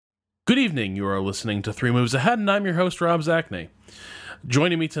Good evening, you are listening to Three Moves Ahead, and I'm your host, Rob Zachney.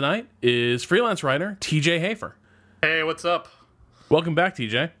 Joining me tonight is freelance writer TJ Hafer. Hey, what's up? Welcome back,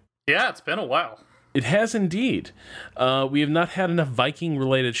 TJ. Yeah, it's been a while. It has indeed. We have not had enough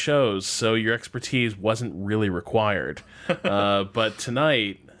Viking-related shows, so your expertise wasn't really required. But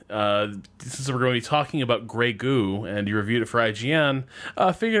tonight, since we're going to be talking about Grey Goo, and you reviewed it for IGN,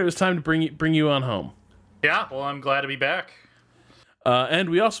 I figured it was time to bring you on home. Yeah, well, I'm glad to be back. And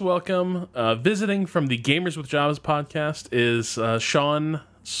we also welcome, visiting from the Gamers with Jobs podcast, is Sean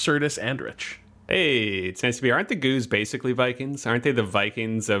Curtis Andrich. Hey, it's nice to be here. Aren't the Goos basically Vikings? Aren't they the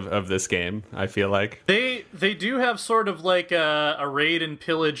Vikings of this game, I feel like? They do have sort of like a raid and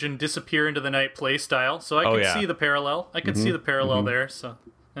pillage and disappear into the night play style, so I can see the parallel. I can see the parallel there, so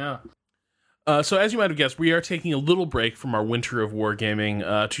yeah. So as you might have guessed, we are taking a little break from our winter of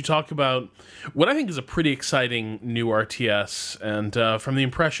wargaming to talk about what I think is a pretty exciting new RTS. And from the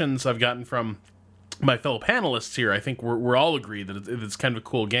impressions I've gotten from my fellow panelists here, I think we're all agreed that it's kind of a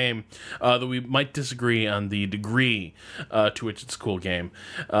cool game, though we might disagree on the degree to which it's a cool game.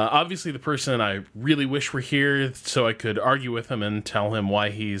 Obviously, the person I really wish were here so I could argue with him and tell him why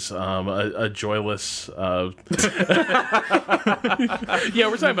he's a joyless... Yeah,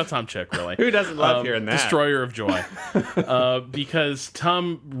 we're talking about Tom Chick, really. Who doesn't love hearing that? Destroyer of Joy. Because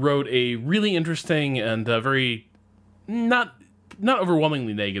Tom wrote a really interesting and very... not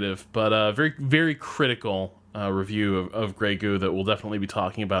overwhelmingly negative, but very, very critical review of Grey Goo that we'll definitely be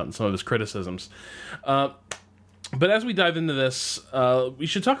talking about in some of his criticisms. But as we dive into this, we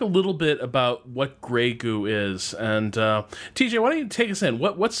should talk a little bit about what Grey Goo is. And TJ, why don't you take us in?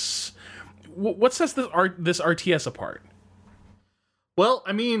 What sets this RTS apart? Well,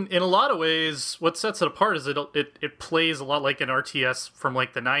 I mean, in a lot of ways, what sets it apart is it plays a lot like an RTS from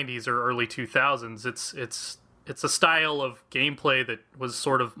like the 90s or early 2000s. It's a style of gameplay that was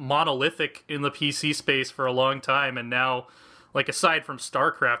sort of monolithic in the PC space for a long time, and now, like, aside from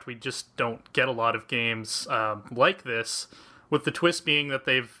StarCraft, we just don't get a lot of games like this, with the twist being that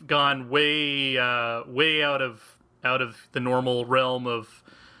they've gone way out of the normal realm of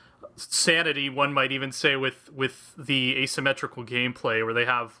sanity, one might even say, with the asymmetrical gameplay, where they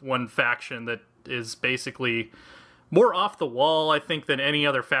have one faction that is basically more off the wall, I think, than any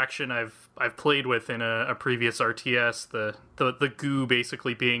other faction I've played with in a previous RTS. The goo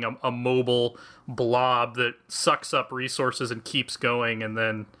basically being a mobile blob that sucks up resources and keeps going, and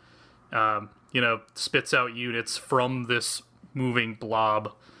then spits out units from this moving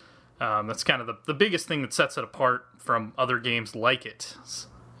blob. That's kind of the biggest thing that sets it apart from other games like it.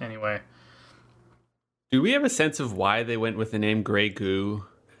 Anyway, do we have a sense of why they went with the name Grey Goo?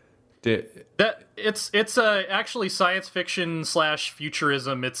 It's actually science fiction /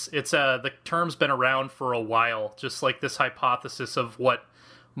 futurism. It's the term's been around for a while, just like this hypothesis of what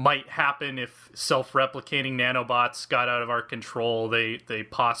might happen if self-replicating nanobots got out of our control. They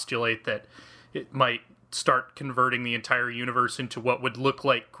postulate that it might start converting the entire universe into what would look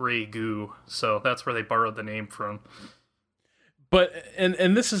like Grey Goo. So that's where they borrowed the name from. But,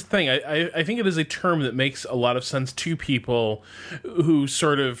 and this is the thing, I think it is a term that makes a lot of sense to people who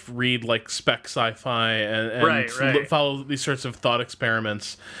sort of read, like, spec sci-fi and right. Follow these sorts of thought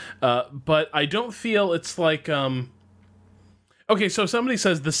experiments. But I don't feel it's like... Okay, so somebody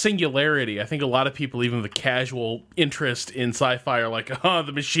says the singularity. I think a lot of people, even with a casual interest in sci-fi, are like, oh,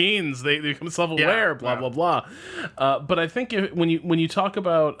 the machines, they become self-aware, blah, blah, blah. But I think when you talk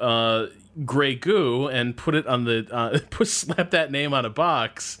about... Grey Goo and put it on the slap that name on a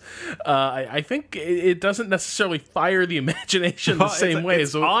box, I think it doesn't necessarily fire the imagination the same way.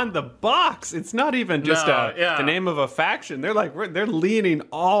 It's on the box. It's not even just the name of a faction. They're leaning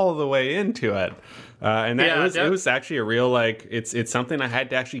all the way into it. It was actually a real, like, it's something I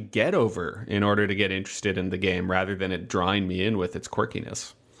had to actually get over in order to get interested in the game, rather than it drawing me in with its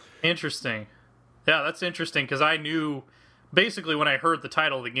quirkiness. Interesting. Yeah, that's interesting, because I knew... Basically, when I heard the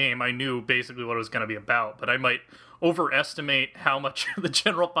title of the game, I knew basically what it was going to be about, but I might overestimate how much the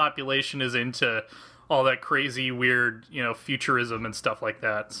general population is into all that crazy, weird, futurism and stuff like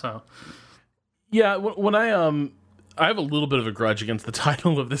that. So, yeah, when I have a little bit of a grudge against the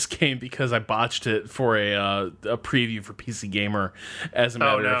title of this game because I botched it for a preview for PC Gamer, as a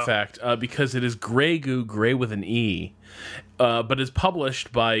matter of fact, because it is Grey Goo, Grey with an E, but is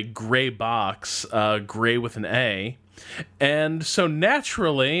published by Grey Box, Grey with an A. And so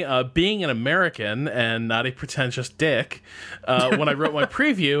naturally, being an American and not a pretentious dick, when I wrote my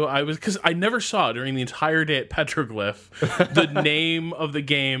preview, because I never saw during the entire day at Petroglyph the name of the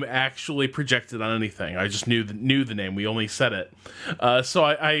game actually projected on anything. I just knew the name. We only said it. So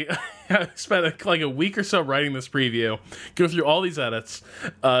I I spent like a week or so writing this preview, go through all these edits,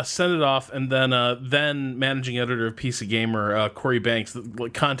 send it off, and then managing editor of PC Gamer, Corey Banks,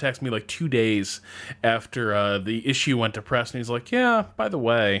 contacts me like 2 days after the issue went to press, and he's like, "Yeah, by the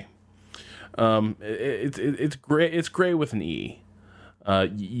way, it's gray. It's gray with an E.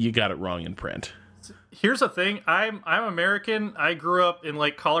 You got it wrong in print." Here's the thing. I'm American. I grew up in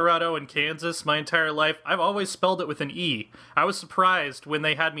like Colorado and Kansas my entire life. I've always spelled it with an E. I was surprised when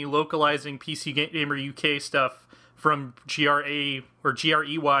they had me localizing PC Gamer UK stuff from GRA or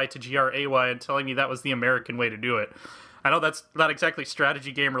GREY to GRAY and telling me that was the American way to do it. I know that's not exactly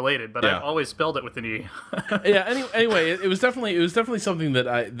strategy game related, but I've always spelled it with an E. Yeah. Anyway, it was definitely something that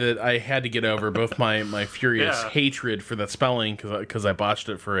I had to get over. Both my furious hatred for that spelling because I botched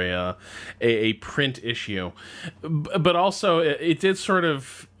it for a print issue, but also it did sort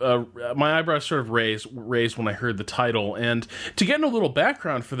of my eyebrows sort of raised when I heard the title. And to get into a little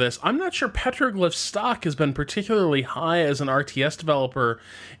background for this, I'm not sure Petroglyph's stock has been particularly high as an RTS developer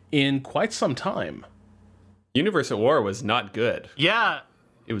in quite some time. Universe at War was not good. Yeah.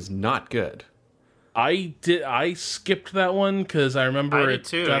 It was not good. I skipped that one because I remember it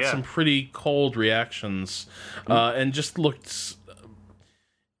got some pretty cold reactions, and just looked.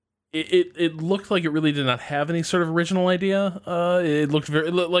 It looked like it really did not have any sort of original idea. It looked very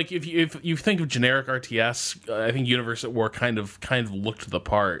like if you think of generic RTS, I think Universe at War kind of looked the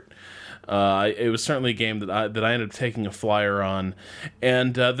part. It was certainly a game that I ended up taking a flyer on,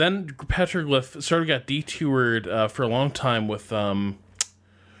 and then Petroglyph sort of got detoured for a long time with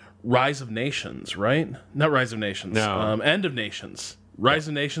Rise of Nations, right? Not Rise of Nations. No. End of Nations. Rise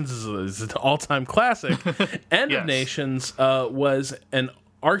of Nations is an all-time classic. End of Nations was an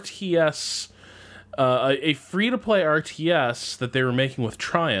RTS, a free-to-play RTS that they were making with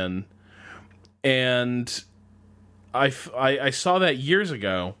Trion, and I saw that years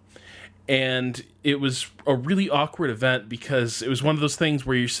ago. And it was a really awkward event because it was one of those things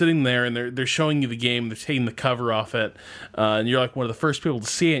where you're sitting there and they're showing you the game, they're taking the cover off it, and you're like one of the first people to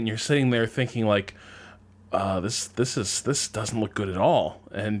see it, and you're sitting there thinking like, this doesn't look good at all,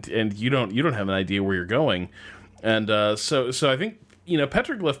 and you don't have an idea where you're going, and so I think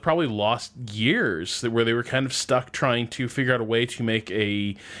Petroglyph probably lost years where they were kind of stuck trying to figure out a way to make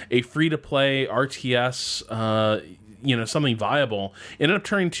a free to play RTS. Something viable. Ended up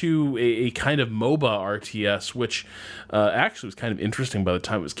turning to a kind of MOBA RTS, which actually was kind of interesting by the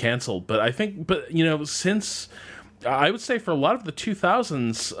time it was canceled. But since I would say for a lot of the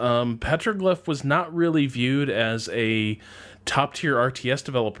 2000s, Petroglyph was not really viewed as a top-tier RTS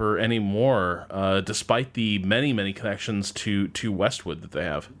developer anymore, despite the many, many connections to Westwood that they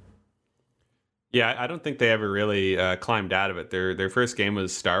have. Yeah, I don't think they ever really climbed out of it. Their first game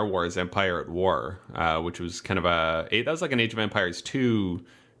was Star Wars Empire at War, which was kind of that was like an Age of Empires 2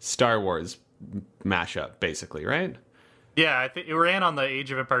 Star Wars mashup, basically, right? Yeah, I think it ran on the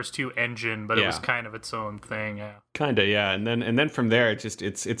Age of Empires 2 engine, but it was kind of its own thing. Yeah, kind of, yeah. And then from there,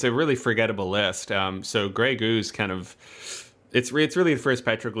 it's a really forgettable list. So Grey Goo's kind of it's really the first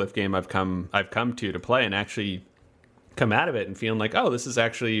Petroglyph game I've come to play and actually come out of it and feeling like, oh, this is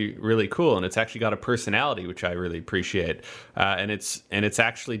actually really cool, and it's actually got a personality, which I really appreciate, and it's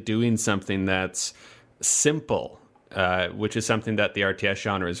actually doing something that's simple, which is something that the RTS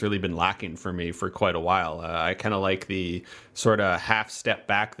genre has really been lacking for me for quite a while. I kind of like the sort of half step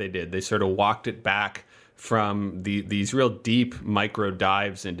back they did. They sort of walked it back from these real deep micro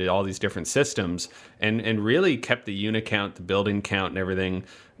dives into all these different systems and really kept the unit count, the building count and everything.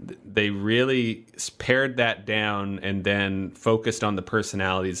 They really pared that down and then focused on the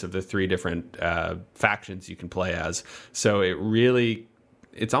personalities of the three different factions you can play as. So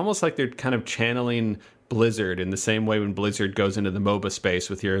it's almost like they're kind of channeling Blizzard in the same way when Blizzard goes into the MOBA space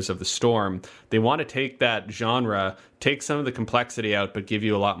with Heroes of the Storm. They want to take that genre, take some of the complexity out, but give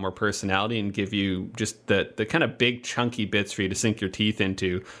you a lot more personality and give you just the kind of big chunky bits for you to sink your teeth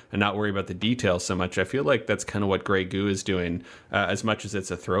into and not worry about the details so much. I feel like that's kind of what Grey Goo is doing, as much as it's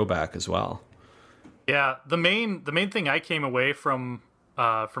a throwback as well. Yeah, the main thing I came away from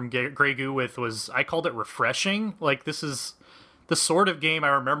Grey Goo with was, I called it refreshing. Like, this is the sort of game I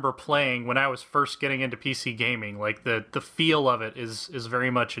remember playing when I was first getting into PC gaming. Like, the feel of it is very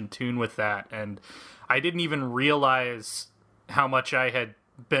much in tune with that, and I didn't even realize how much I had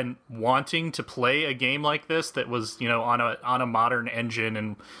been wanting to play a game like this that was, on a modern engine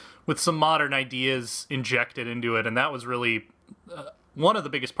and with some modern ideas injected into it. And that was really one of the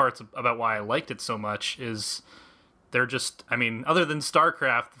biggest parts about why I liked it so much. Is they're just, other than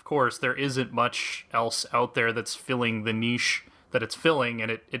StarCraft, of course, there isn't much else out there that's filling the niche that it's filling,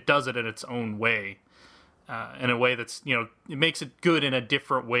 and it does it in its own way. in a way that's, you know, it makes it good in a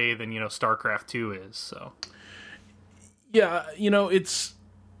different way than, you know, StarCraft 2 is. So yeah, you know, it's,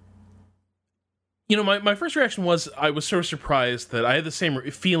 you know, my first reaction was I was sort of surprised that I had the same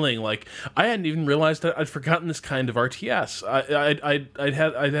feeling. Like, I hadn't even realized that I'd forgotten this kind of RTS. I'd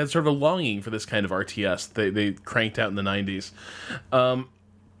had sort of a longing for this kind of RTS they cranked out in the 90s. And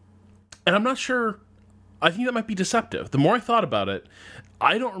I'm not sure, I think that might be deceptive. The more I thought about it,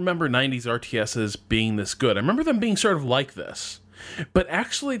 I don't remember 90s RTSs being this good. I remember them being sort of like this. But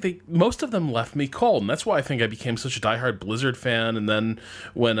actually, most of them left me cold, and that's why I think I became such a diehard Blizzard fan. And then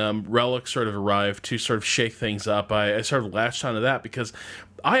when Relic sort of arrived to sort of shake things up, I sort of latched onto that, because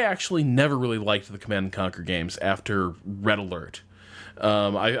I actually never really liked the Command & Conquer games after Red Alert.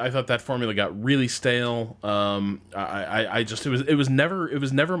 I thought that formula got really stale. I just it was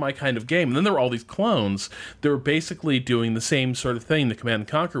never my kind of game. And then there were all these clones that were basically doing the same sort of thing that Command &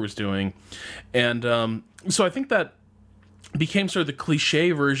 Conquer was doing, and so I think that became sort of the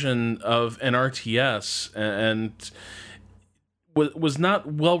cliche version of an RTS, and was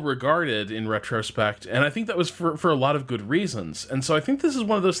not well regarded in retrospect. And I think that was for a lot of good reasons. And so I think this is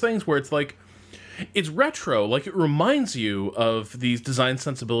one of those things where it's like, it's retro, like it reminds you of these design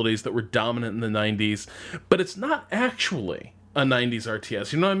sensibilities that were dominant in the 90s, but it's not actually a 90s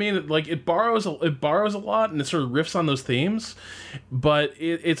RTS. You know what I mean? Like, it borrows a lot, and it sort of riffs on those themes, but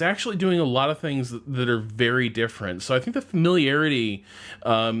it's actually doing a lot of things that are very different. So I think the familiarity,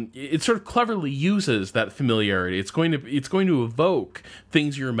 it sort of cleverly uses that familiarity. It's going to evoke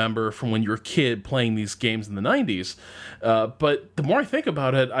things you remember from when you were a kid playing these games in the 90s. But the more I think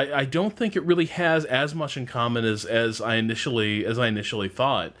about it, I don't think it really has as much in common as I initially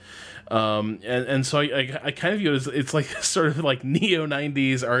thought. And so I kind of view it as, it's like sort of like neo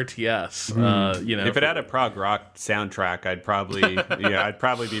 90s RTS. You know, if it had a prog rock soundtrack, I'd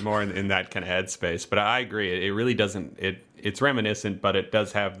probably be more in that kind of headspace. But I agree, it really doesn't. It's reminiscent, but it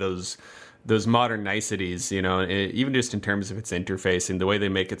does have those modern niceties, you know, even just in terms of its interface and the way they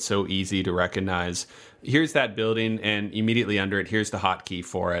make it so easy to recognize. Here's that building, and immediately under it, here's the hotkey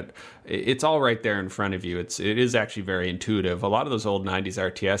for it. It's all right there in front of you. It is actually very intuitive. A lot of those old 90s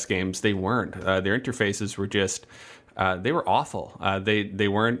RTS games, they weren't. Their interfaces were just, they were awful. They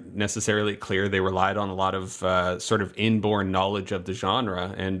weren't necessarily clear. They relied on a lot of sort of inborn knowledge of the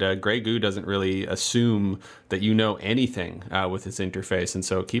genre, and Grey Goo doesn't really assume that you know anything with its interface, and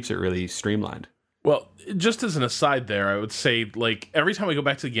so it keeps it really streamlined. Well, just as an aside there, I would say, like, every time I go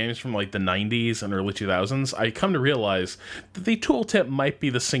back to the games from, like, the 90s and early 2000s, I come to realize that the tooltip might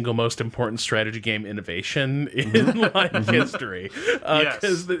be the single most important strategy game innovation in live history.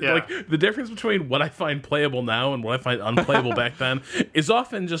 Because, like, the difference between what I find playable now and what I find unplayable back then is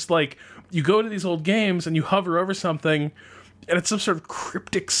often just, like, you go to these old games and you hover over something, and it's some sort of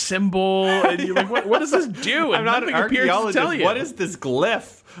cryptic symbol, and you're like, what does this do? And I'm not an archaeologist. What is this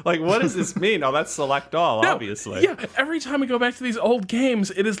glyph? Like, what does this mean? Oh, that's select all, obviously. Yeah, every time I go back to these old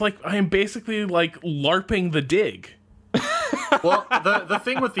games, it is like I am basically, like, LARPing the dig. Well, the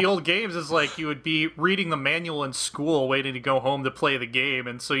thing with the old games is, like, you would be reading the manual in school waiting to go home to play the game,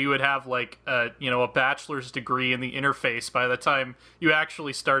 and so you would have, like, a bachelor's degree in the interface by the time you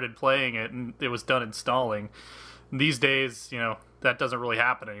actually started playing it and it was done installing. These days, you know, that doesn't really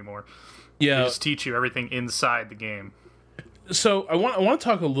happen anymore. Yeah, they just teach you everything inside the game. So I want to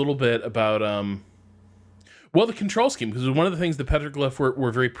talk a little bit about the control scheme, because one of the things that Petroglyph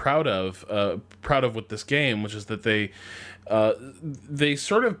were very proud of with this game, which is that they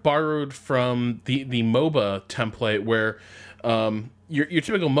sort of borrowed from the MOBA template, where your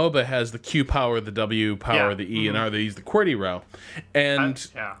typical MOBA has the Q power, the W power, the E and R. They use the QWERTY row, and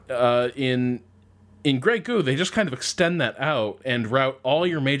in Grey Goo, they just kind of extend that out and route all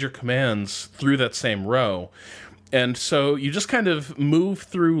your major commands through that same row. And so you just kind of move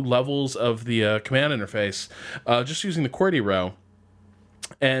through levels of the command interface just using the QWERTY row.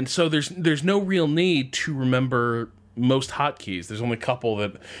 And so there's no real need to remember most hotkeys. There's only a couple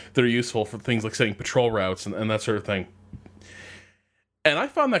that are useful for things like setting patrol routes and that sort of thing. And I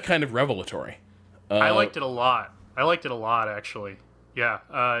found that kind of revelatory. I liked it a lot. Actually. Yeah,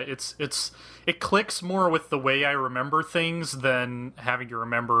 it clicks more with the way I remember things than having to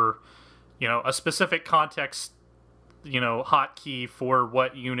remember, you know, a specific context, you know, hotkey for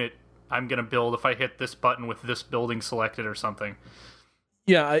what unit I'm going to build if I hit this button with this building selected or something.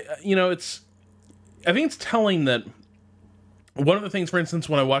 Yeah, I think it's telling that one of the things, for instance,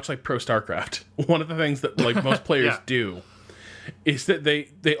 when I watch, like, Pro StarCraft, one of the things that, like, most players do is that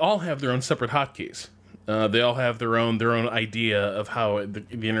they all have their own separate hotkeys. They all have their own idea of how the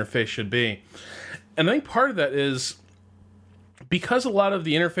interface should be. And I think part of that is because a lot of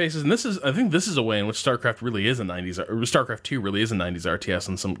the interfaces, and I think this is a way in which StarCraft really is a 90s, or StarCraft 2 really is a 90s RTS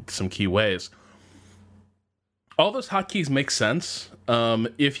in some key ways. All those hotkeys make sense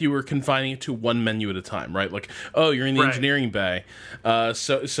if you were confining it to one menu at a time, right? Like, oh, you're in the engineering bay,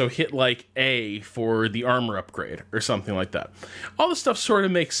 so hit like A for the armor upgrade or something like that. All this stuff sort of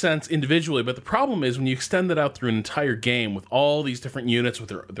makes sense individually, but the problem is when you extend that out through an entire game with all these different units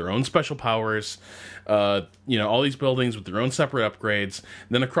with their own special powers, all these buildings with their own separate upgrades, and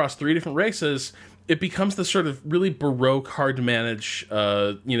then across 3 different races, it becomes this sort of really baroque, hard to manage,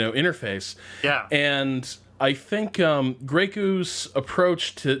 interface. Yeah, and I think Grey Goo's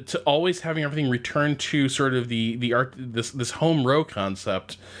approach to always having everything return to sort of the art, this home row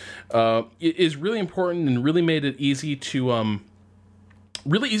concept is really important and really made it easy to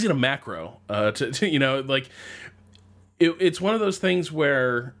macro. It's one of those things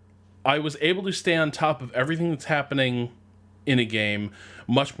where I was able to stay on top of everything that's happening in a game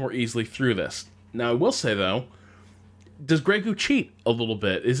much more easily through this. Now, I will say though, does Grey Goo cheat a little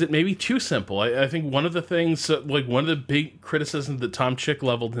bit? Is it maybe too simple? I think one of the things, one of the big criticisms that Tom Chick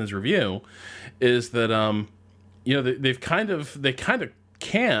leveled in his review is that, they kind of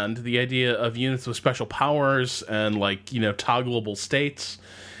canned the idea of units with special powers and toggleable states.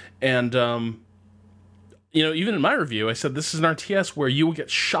 And, even in my review, I said this is an RTS where you will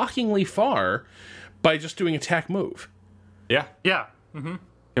get shockingly far by just doing attack move. Yeah. Yeah. Mm-hmm.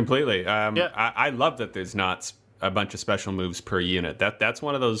 Completely. I love that there's not a bunch of special moves per unit. That's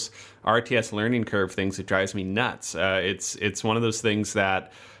one of those RTS learning curve things that drives me nuts. It's one of those things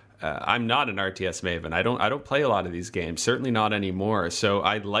that I'm not an RTS maven. I don't play a lot of these games, certainly not anymore. So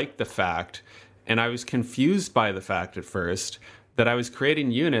I like the fact, and I was confused by the fact at first that I was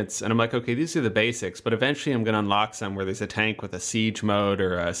creating units, and I'm like, okay, these are the basics, but eventually I'm going to unlock some where there's a tank with a siege mode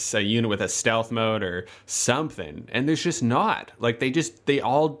or a unit with a stealth mode or something, and there's just not. They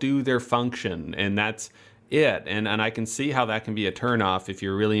all do their function, and that's it. And I can see how that can be a turnoff if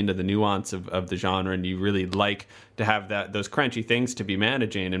you're really into the nuance of the genre and you really like to have those crunchy things to be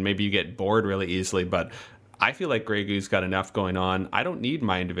managing, and maybe you get bored really easily. But I feel like Grey Goo's got enough going on. I don't need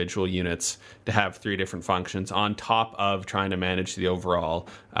my individual units to have 3 different functions on top of trying to manage the overall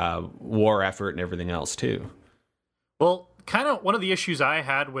war effort and everything else too. Well, kind of one of the issues I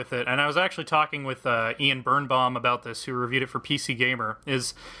had with it, and I was actually talking with Ian Birnbaum about this, who reviewed it for PC Gamer,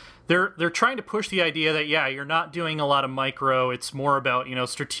 is they're trying to push the idea that, you're not doing a lot of micro. It's more about,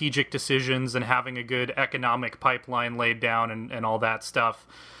 strategic decisions and having a good economic pipeline laid down and all that stuff.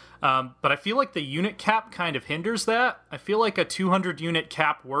 But I feel like the unit cap kind of hinders that. I feel like a 200 unit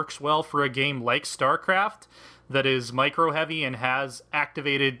cap works well for a game like StarCraft that is micro heavy and has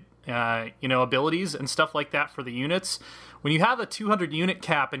activated abilities and stuff like that for the units. When you have a 200 unit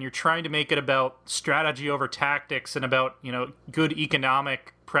cap and you're trying to make it about strategy over tactics and about, good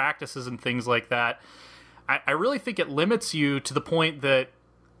economic practices and things like that, I really think it limits you to the point that,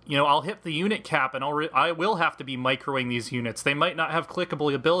 I'll hit the unit cap and I will have to be microing these units. They might not have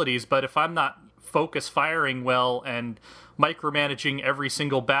clickable abilities, but if I'm not focus firing well and micromanaging every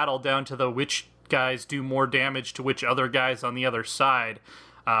single battle down to which guys do more damage to which other guys on the other side,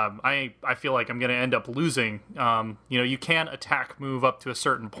 I feel like I'm going to end up losing. You can attack move up to a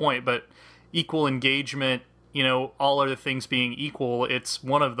certain point, but equal engagement, all other things being equal, it's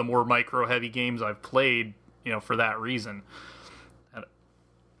one of the more micro-heavy games I've played, for that reason.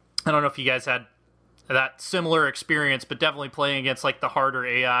 I don't know if you guys had that similar experience, but definitely playing against the harder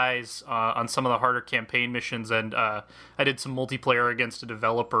AIs on some of the harder campaign missions, and I did some multiplayer against a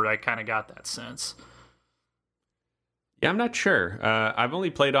developer. I kind of got that sense. Yeah, I'm not sure. I've only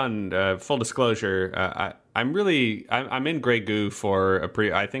played on full disclosure. I'm in Grey Goo for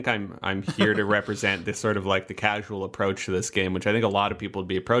I think I'm here to represent this sort of the casual approach to this game, which I think a lot of people would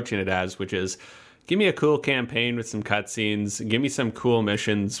be approaching it as, which is, give me a cool campaign with some cutscenes. Give me some cool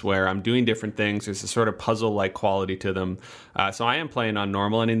missions where I'm doing different things. There's a sort of puzzle-like quality to them. So I am playing on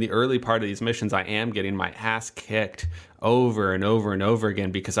normal, and in the early part of these missions, I am getting my ass kicked over and over and over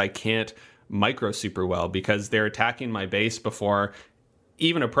again because I can't micro super well, because they're attacking my base before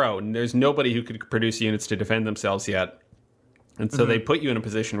even a pro, and there's nobody who could produce units to defend themselves yet. And so they put you in a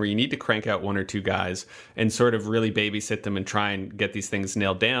position where you need to crank out 1 or 2 guys and sort of really babysit them and try and get these things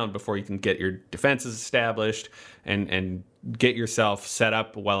nailed down before you can get your defenses established and get yourself set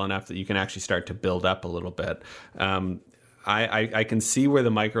up well enough that you can actually start to build up a little bit. I can see where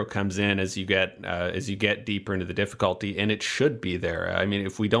the micro comes in as you get deeper into the difficulty, and it should be there. I mean,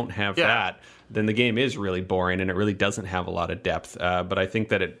 if we don't have that, then the game is really boring and it really doesn't have a lot of depth. But I think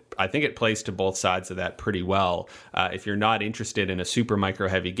that it plays to both sides of that pretty well. If you're not interested in a super micro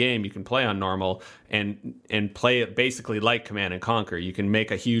heavy game, you can play on normal and play it basically like Command and Conquer. You can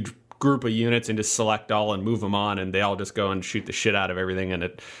make a huge group of units and just select all and move them on, and they all just go and shoot the shit out of everything, and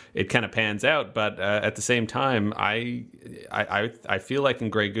it kind of pans out. But at the same time, I feel like in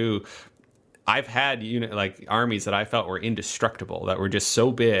Grey Goo, I've had armies that I felt were indestructible, that were just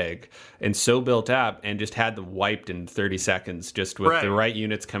so big and so built up, and just had them wiped in 30 seconds, just with the right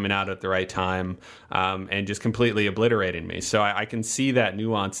units coming out at the right time, and just completely obliterating me. So I can see that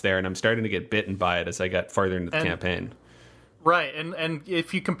nuance there, and I'm starting to get bitten by it as I get farther into the campaign. Right, and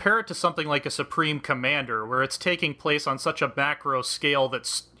if you compare it to something like a Supreme Commander, where it's taking place on such a macro scale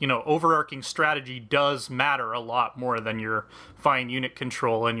that's, overarching strategy does matter a lot more than your fine unit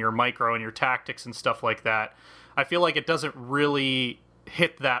control and your micro and your tactics and stuff like that. I feel like it doesn't really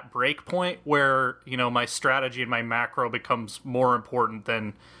hit that break point where, my strategy and my macro becomes more important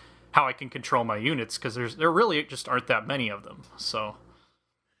than how I can control my units, because there really just aren't that many of them, so...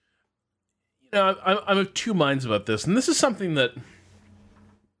 I'm of two minds about this, and this is something that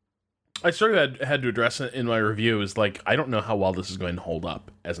I sort of had to address in my review. Is like, I don't know how well this is going to hold up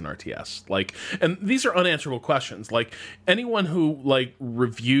as an RTS. Like, and these are unanswerable questions. Like, anyone who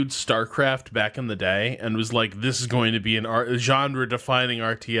reviewed StarCraft back in the day and was like, this is going to be a genre-defining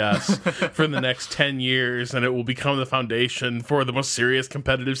RTS for the next 10 years, and it will become the foundation for the most serious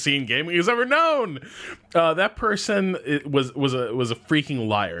competitive scene gaming has ever known. That person was a freaking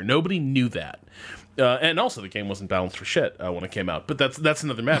liar. Nobody knew that. And also, the game wasn't balanced for shit when it came out, but that's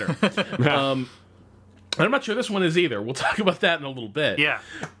another matter. And I'm not sure this one is either. We'll talk about that in a little bit. Yeah.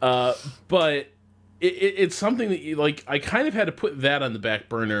 But it's something that I kind of had to put that on the back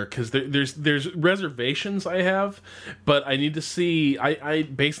burner because there's reservations I have, but I need to see. I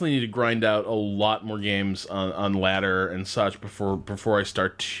basically need to grind out a lot more games on ladder and such before I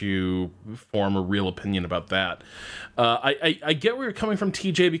start to form a real opinion about that. I get where you're coming from,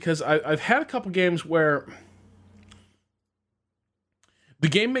 TJ, because I've had a couple games where the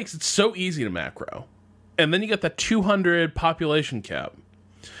game makes it so easy to macro, and then you get that 200 population cap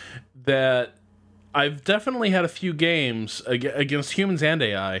that I've definitely had a few games against humans and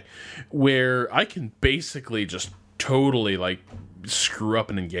AI where I can basically just totally screw up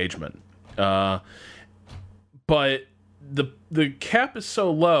an engagement. But the cap is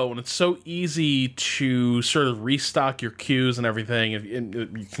so low and it's so easy to sort of restock your queues and everything. And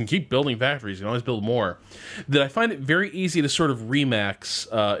you can keep building factories. You can always build more. That I find it very easy to sort of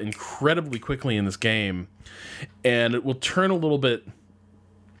remax incredibly quickly in this game. And it will turn a little bit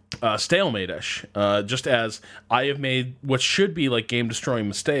stalemate-ish, just as I have made what should be game-destroying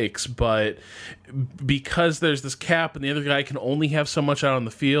mistakes, but because there's this cap and the other guy can only have so much out on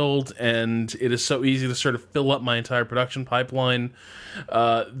the field, and it is so easy to sort of fill up my entire production pipeline,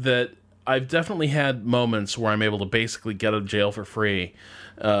 that I've definitely had moments where I'm able to basically get out of jail for free,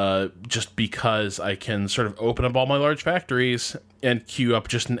 just because I can sort of open up all my large factories and queue up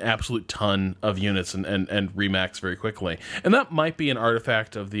just an absolute ton of units and remax very quickly. And that might be an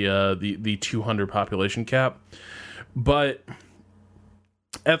artifact of the 200 population cap. But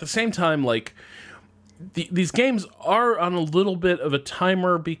at the same time, these games are on a little bit of a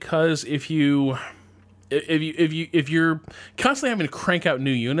timer, because if you're constantly having to crank out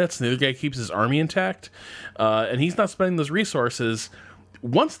new units and the other guy keeps his army intact, and he's not spending those resources,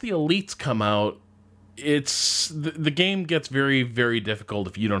 once the elites come out, the game gets very, very difficult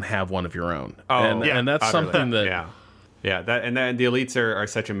if you don't have one of your own. And that's something that... Yeah, and the elites are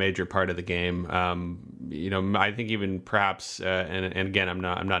such a major part of the game. I think even perhaps, and again, I'm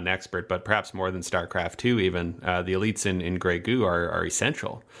not an expert, but perhaps more than StarCraft 2 even, the elites in Grey Goo are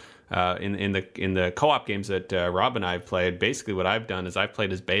essential. In the co-op games that Rob and I have played, basically what I've done is I've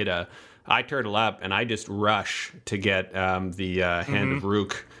played as beta. I turtle up and I just rush to get the Hand of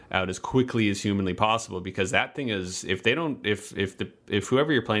Rook out as quickly as humanly possible, because that thing is, if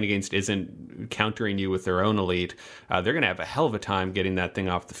whoever you're playing against isn't countering you with their own elite, they're going to have a hell of a time getting that thing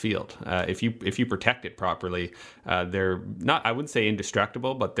off the field. If you protect it properly, they're not, I wouldn't say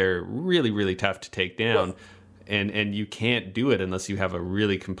indestructible, but they're really, really tough to take down. Well, and you can't do it unless you have a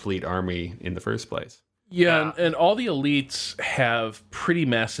really complete army in the first place. Yeah, and all the elites have pretty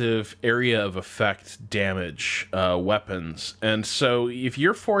massive area of effect damage weapons. And so if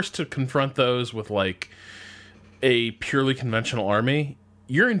you're forced to confront those with a purely conventional army,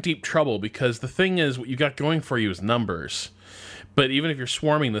 you're in deep trouble, because the thing is, what you got going for you is numbers. But even if you're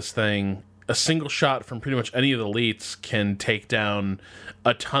swarming this thing, a single shot from pretty much any of the elites can take down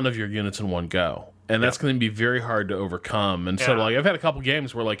a ton of your units in one go. And that's going to be very hard to overcome. And so, like, I've had a couple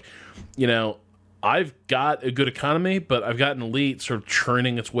games where, like, you know, I've got a good economy, but I've got an elite sort of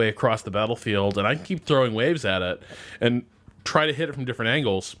churning its way across the battlefield, and I can keep throwing waves at it and try to hit it from different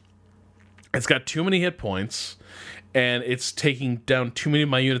angles. It's got too many hit points, and it's taking down too many of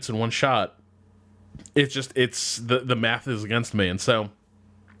my units in one shot. It's just, the math is against me. And so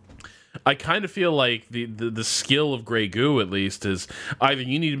I kind of feel like the skill of Grey Goo, at least, is either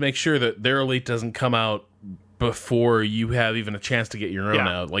you need to make sure that their elite doesn't come out before you have even a chance to get your own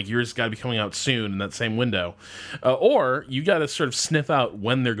out. Like, yours got to be coming out soon in that same window. Or you got to sort of sniff out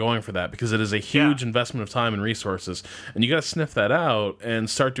when they're going for that, because it is a huge investment of time and resources. And you got to sniff that out and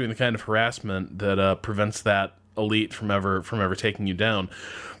start doing the kind of harassment that prevents that elite from ever taking you down.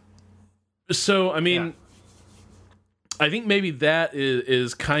 So, I mean, I think maybe that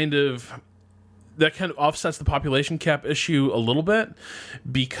is kind of... that kind of offsets the population cap issue a little bit,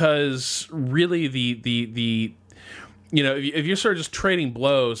 because really the you know, if you're sort of just trading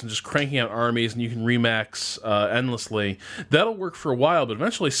blows and just cranking out armies and you can remax endlessly, that'll work for a while, but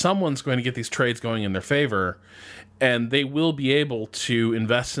eventually someone's going to get these trades going in their favor, and they will be able to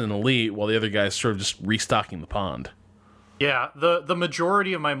invest in an elite while the other guy's sort of just restocking the pond. Yeah, the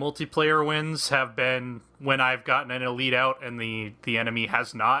majority of my multiplayer wins have been when I've gotten an elite out and the enemy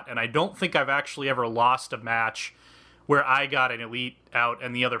has not, and I don't think I've actually ever lost a match where I got an elite out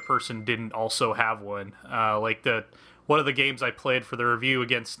and the other person didn't also have one. Like one of the games I played for the review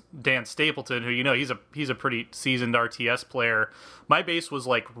against Dan Stapleton, who, you know, he's a pretty seasoned RTS player. My base was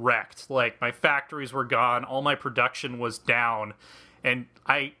like wrecked. Like, my factories were gone, all my production was down. And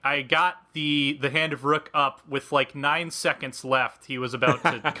I got the Hand of Rook up with like 9 seconds left. He was about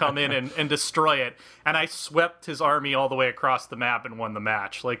to come in and destroy it. And I swept his army all the way across the map and won the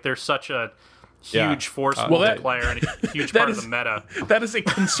match. Like, there's such a huge force multiplier and a huge part of the meta. That is a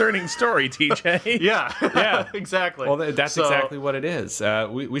concerning story, TJ. Yeah, exactly. Well, that's exactly what it is.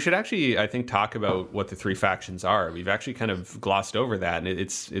 We should actually, I think, talk about what the three factions are. We've actually kind of glossed over that.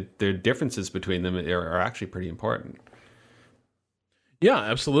 And the differences between them are actually pretty important. Yeah,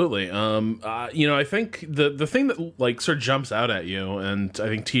 absolutely. You know, I think the thing that like sort of jumps out at you, and I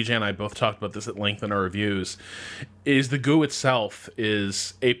think TJ and I both talked about this at length in our reviews, is the GUU itself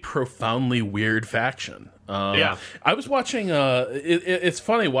is a profoundly weird faction. I was watching. It's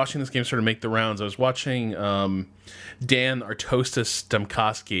funny watching this game sort of make the rounds. I was watching Dan Artostas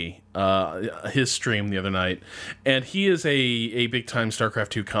Demkoski, his stream the other night, and he is a big time StarCraft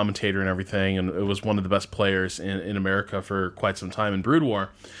 2 commentator and everything, and it was one of the best players in America for quite some time in Brood War.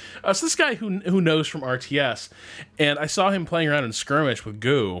 So this guy who knows from RTS, and I saw him playing around in skirmish with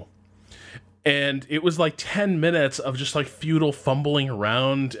GUU. And it was like 10 minutes of just like futile fumbling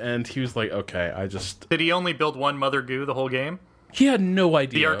around, and he was like, okay, Did he only build one Mother GUU the whole game? He had no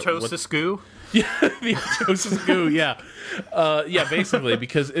idea. The Artosis GUU? Yeah, the Artosis GUU, yeah. Yeah, basically,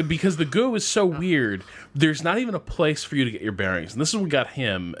 because the GUU is so weird, there's not even a place for you to get your bearings. And this is what got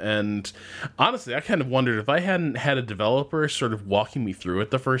him. And honestly, I kind of wondered if I hadn't had a developer sort of walking me through it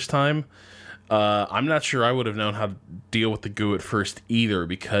the first time, I'm not sure I would have known how to deal with the GUU at first either,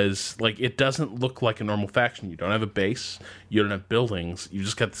 because like it doesn't look like a normal faction. You don't have a base, you don't have buildings, you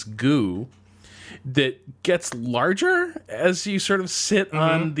just got this GUU that gets larger as you sort of sit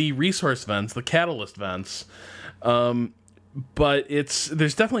on the resource vents, the catalyst vents. But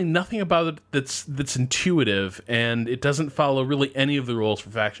there's definitely nothing about it that's intuitive, and it doesn't follow really any of the rules for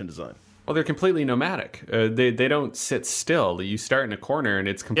faction design. Well, they're completely nomadic. They don't sit still. You start in a corner, and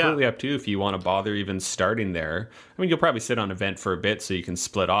it's completely up to you if you want to bother even starting there. I mean, you'll probably sit on a vent for a bit so you can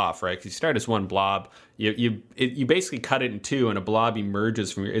split off, right? Because you start as one blob. You basically cut it in two, and a blob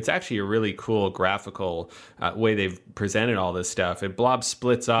emerges from your... It's actually a really cool graphical way they've presented all this stuff. A blob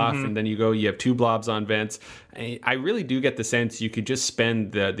splits off, and then you have two blobs on vents. I really do get the sense you could just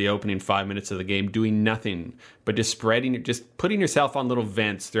spend the opening 5 minutes of the game doing nothing but just putting yourself on little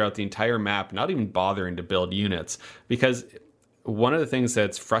vents throughout the entire map, not even bothering to build units. Because one of the things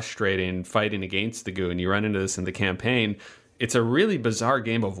that's frustrating fighting against the GUU, and you run into this in the campaign, it's a really bizarre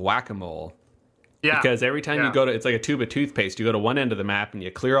game of whack-a-mole. Yeah. Because every time you go to, it's like a tube of toothpaste. You go to one end of the map and you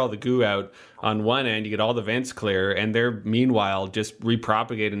clear all the GUU out on one end, you get all the vents clear, and they're meanwhile just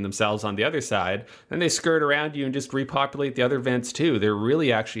repropagating themselves on the other side. Then they skirt around you and just repopulate the other vents too. They're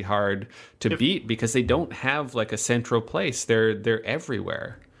really actually hard to beat because they don't have like a central place. They're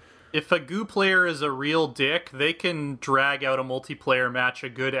everywhere. If a GUU player is a real dick, they can drag out a multiplayer match a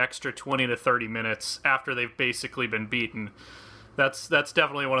good extra 20 to 30 minutes after they've basically been beaten. That's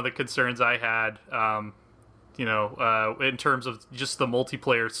definitely one of the concerns I had, in terms of just the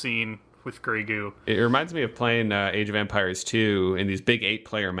multiplayer scene with Grey Goo. It reminds me of playing Age of Empires 2 in these big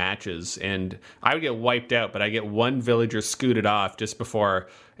 8-player matches, and I would get wiped out, but I get one villager scooted off just before,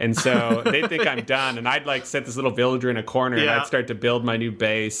 and so they think I'm done, and I'd like set this little villager in a corner, and I'd start to build my new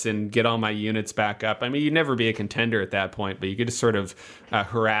base and get all my units back up. I mean, you'd never be a contender at that point, but you could just sort of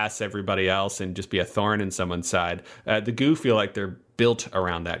harass everybody else and just be a thorn in someone's side. The Goo feel like they're built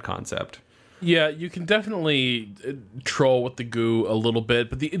around that concept. Yeah, you can definitely troll with the Goo a little bit,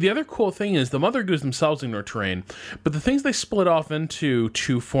 but the other cool thing is the Mother Goos themselves ignore terrain, but the things they split off into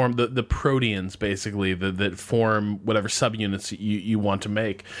to form the proteans, basically, that form whatever subunits you want to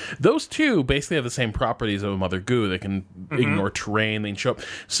make, those two basically have the same properties of a Mother Goo. They can ignore terrain, they can show up.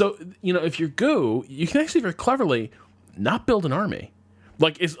 So, if you're Goo, you can actually very cleverly not build an army.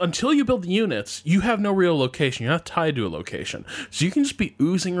 Like, until you build the units, you have no real location. You're not tied to a location. So you can just be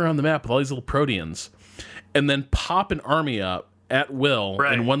oozing around the map with all these little proteans and then pop an army up at will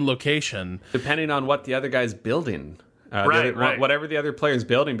in one location. Depending on what the other guy's building. Whatever the other player's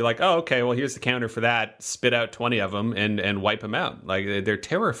building, be like, oh, okay, well, here's the counter for that. Spit out 20 of them and wipe them out. Like, they're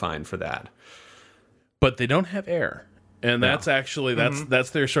terrifying for that. But they don't have air. And that's actually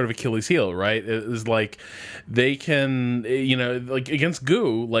that's their sort of Achilles heel, right? It is like they can, like against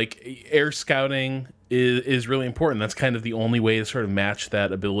Goo, like air scouting is really important. That's kind of the only way to sort of match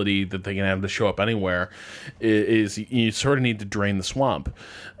that ability that they can have to show up anywhere. Is you sort of need to drain the swamp,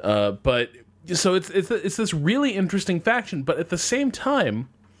 but so it's this really interesting faction. But at the same time,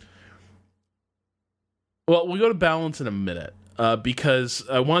 well, we'll go to balance in a minute. Because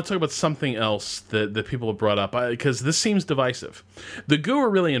I want to talk about something else that people have brought up, because this seems divisive. The Goo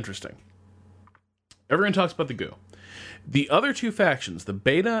are really interesting. Everyone talks about the Goo. The other two factions, the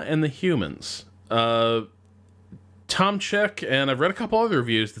Beta and the Humans, Tom Chick, and I've read a couple other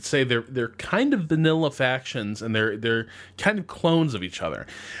reviews that say they're kind of vanilla factions, and they're kind of clones of each other.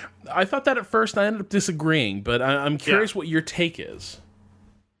 I thought that at first, and I ended up disagreeing, but I'm curious what your take is.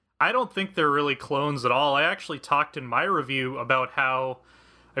 I don't think they're really clones at all. I actually talked in my review about how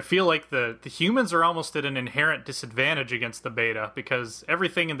I feel like the humans are almost at an inherent disadvantage against the Beta, because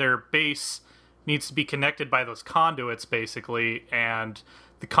everything in their base needs to be connected by those conduits, basically, and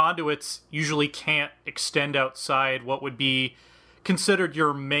the conduits usually can't extend outside what would be considered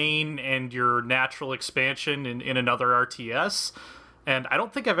your main and your natural expansion in another RTS. And I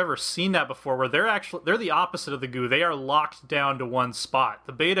don't think I've ever seen that before, where they're the opposite of the Goo. They are locked down to one spot.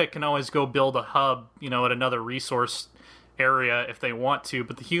 The Beta can always go build a hub, at another resource area if they want to,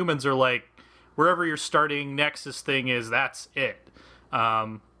 but the humans are like, wherever your starting Nexus thing is, that's it.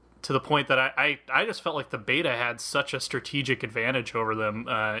 To the point that I just felt like the Beta had such a strategic advantage over them,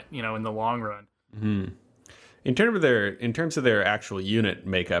 in the long run. Mm-hmm. In terms of their actual unit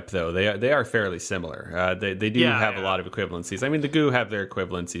makeup, though, they are fairly similar. They do have a lot of equivalencies. I mean, the Goo have their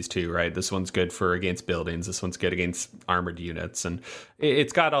equivalencies too, right? This one's good against buildings. This one's good against armored units, and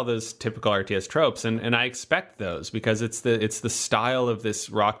it's got all those typical RTS tropes. And I expect those, because it's the style of this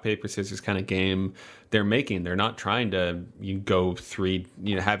rock paper scissors kind of game they're making. They're not trying to go three,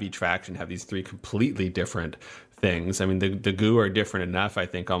 have each faction have these three completely different things. I mean, the Goo are different enough, I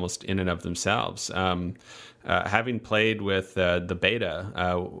think, almost in and of themselves. Having played with the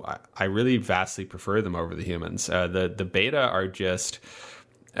Beta, I really vastly prefer them over the Humans. The Beta are just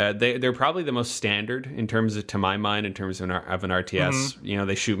they're probably the most standard in terms of, to my mind, in terms of an RTS. Mm-hmm.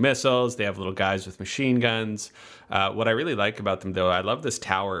 They shoot missiles. They have little guys with machine guns. What I really like about them, though, I love this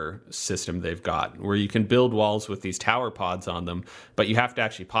tower system they've got, where you can build walls with these tower pods on them, but you have to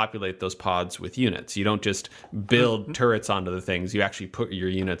actually populate those pods with units. You don't just build turrets onto the things. You actually put your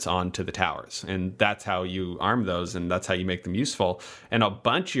units onto the towers, and that's how you arm those, and that's how you make them useful. And a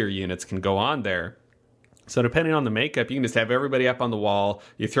bunch of your units can go on there. So depending on the makeup, you can just have everybody up on the wall.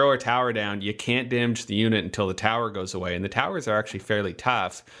 You throw a tower down. You can't damage the unit until the tower goes away. And the towers are actually fairly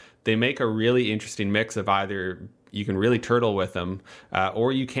tough. They make a really interesting mix of either you can really turtle with them,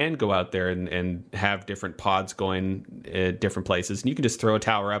 or you can go out there and have different pods going different places. And you can just throw a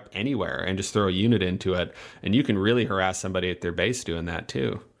tower up anywhere and just throw a unit into it. And you can really harass somebody at their base doing that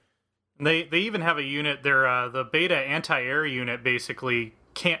too. They even have a unit, the Beta anti-air unit basically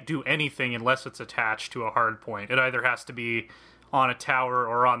can't do anything unless it's attached to a hard point. It either has to be on a tower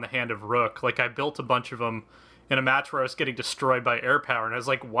or on the Hand of Rook. Like, I built a bunch of them in a match where I was getting destroyed by air power, and I was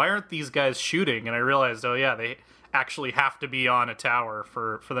like, why aren't these guys shooting? And I realized, oh yeah, they actually have to be on a tower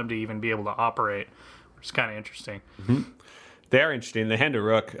for them to even be able to operate, which is kind of interesting. Mm-hmm. They are interesting. The Hand of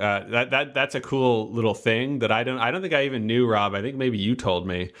Rook, that's a cool little thing that I don't think I even knew, Rob. I think maybe you told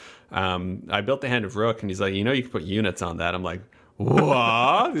me. I built the Hand of Rook, and he's like, you can put units on that. I'm like,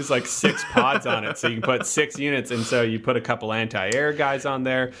 what? There's like 6 pods on it, so you can put 6 units, and so you put a couple anti-air guys on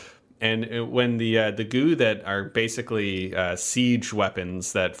there. And when the goo that are basically siege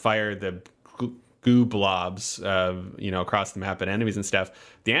weapons that fire the goo blobs, across the map at enemies and stuff,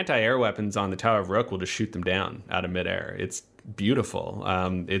 the anti-air weapons on the Tower of Rook will just shoot them down out of midair. It's beautiful.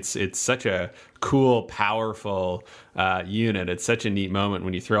 It's such a cool, powerful unit. It's such a neat moment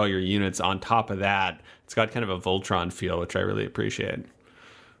when you throw all your units on top of that. It's got kind of a Voltron feel, which I really appreciate.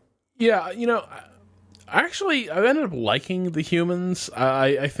 Yeah, I ended up liking the humans.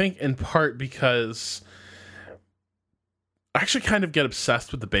 I think in part because I actually kind of get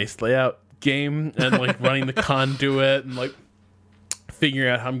obsessed with the base layout game and like running the conduit and like figuring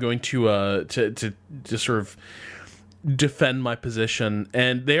out how I'm going to sort of defend my position.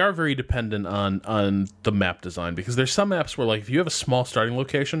 And they are very dependent on the map design, because there's some maps where like if you have a small starting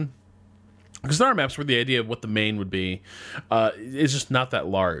location, because there are maps where the idea of what the main would be is just not that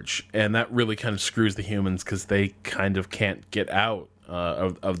large, and that really kind of screws the humans because they kind of can't get out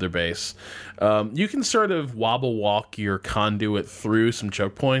of their base. You can sort of wobble walk your conduit through some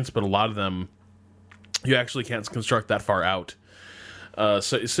choke points, but a lot of them you actually can't construct that far out.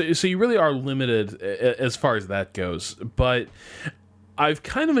 So you really are limited as far as that goes. But I've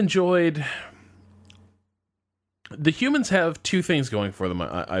kind of enjoyed... The humans have two things going for them,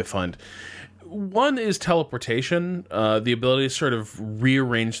 I find. One is teleportation, the ability to sort of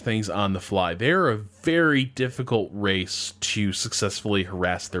rearrange things on the fly. They're a very difficult race to successfully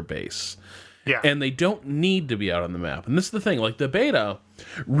harass their base. Yeah. And they don't need to be out on the map. And this is the thing, like the beta,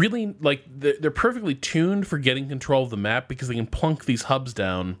 really, like they're perfectly tuned for getting control of the map, because they can plunk these hubs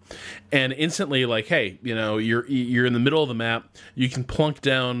down and instantly, like, hey, you're in the middle of the map, you can plunk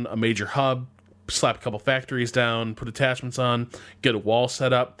down a major hub, slap a couple factories down, put attachments on, get a wall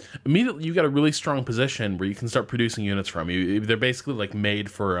set up. Immediately, you got a really strong position where you can start producing units from. They're basically like made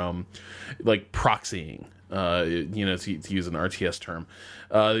for like proxying. To use an RTS term,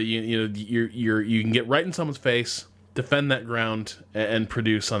 you can get right in someone's face, defend that ground, and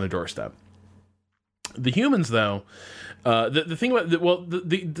produce on the doorstep. The humans, though, the thing about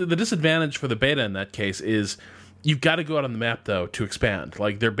the disadvantage for the beta in that case is, you've got to go out on the map, though, to expand.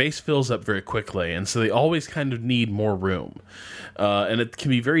 Like, their base fills up very quickly, and so they always kind of need more room. And it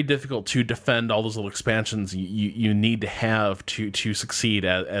can be very difficult to defend all those little expansions you need to have to succeed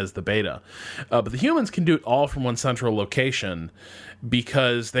as the beta. But the humans can do it all from one central location,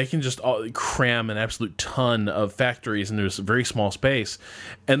 because they can just cram an absolute ton of factories into a very small space.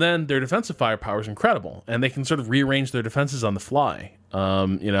 And then their defensive firepower is incredible, and they can sort of rearrange their defenses on the fly.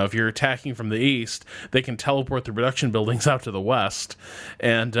 If you're attacking from the east, they can teleport the production buildings out to the west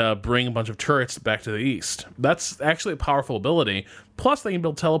and bring a bunch of turrets back to the east. That's actually a powerful ability. Plus, they can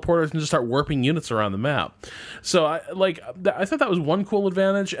build teleporters and just start warping units around the map. So, I thought that was one cool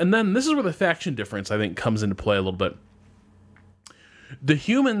advantage. And then this is where the faction difference, I think, comes into play a little bit. The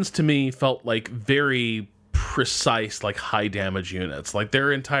humans, to me, felt like very precise, like high damage units. Like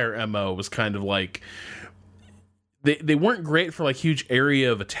their entire MO was kind of like... They weren't great for like huge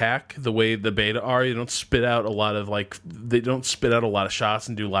area of attack the way the beta are. They don't spit out a lot of shots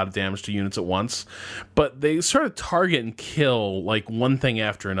and do a lot of damage to units at once, but they sort of target and kill like one thing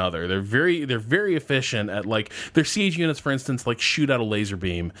after another. They're very efficient at, like, their siege units, for instance, like shoot out a laser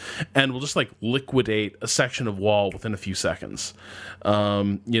beam and will just like liquidate a section of wall within a few seconds.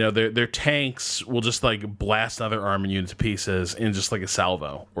 Their tanks will just like blast another army unit to pieces in just like a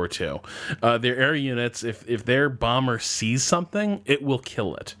salvo or two. Their air units, if they're bomber sees something, it will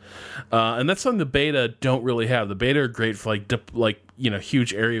kill it, and that's something the beta don't really have. The beta are great for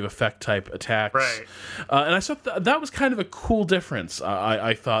huge area of effect type attacks, right? And I thought that was kind of a cool difference.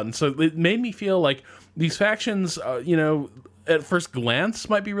 I thought, and so it made me feel like these factions, at first glance,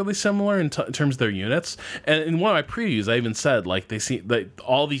 might be really similar in terms of their units. And in one of my previews, I even said, like, they see that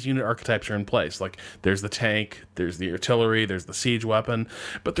all these unit archetypes are in place. Like, there's the tank, there's the artillery, there's the siege weapon,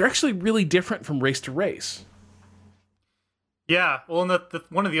 but they're actually really different from race to race. Yeah, well, and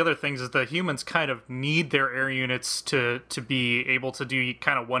one of the other things is the humans kind of need their air units to be able to do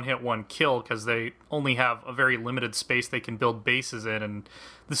kind of one-hit, one-kill, because they only have a very limited space they can build bases in, and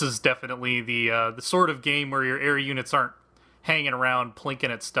this is definitely the sort of game where your air units aren't hanging around plinking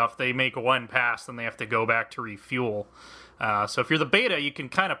at stuff. They make one pass, then they have to go back to refuel. So if you're the beta, you can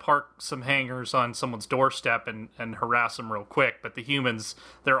kind of park some hangars on someone's doorstep and harass them real quick, but the humans,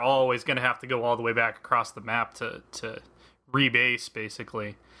 they're always going to have to go all the way back across the map to rebase,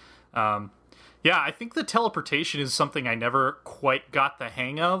 basically. I think the teleportation is something I never quite got the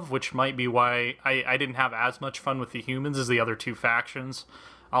hang of, which might be why I didn't have as much fun with the humans as the other two factions.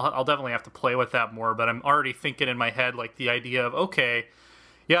 I'll definitely have to play with that more, but I'm already thinking in my head, like, the idea of, okay,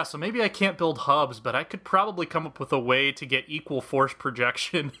 Yeah, so maybe I can't build hubs, but I could probably come up with a way to get equal force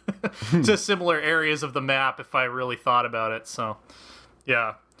projection to similar areas of the map if I really thought about it. So,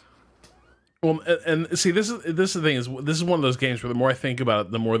 yeah. Well, and see, this is the thing, is this is one of those games where the more I think about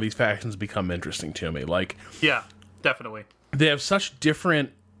it, the more these factions become interesting to me. Like, yeah, definitely. They have such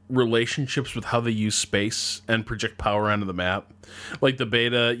different relationships with how they use space and project power onto the map. Like the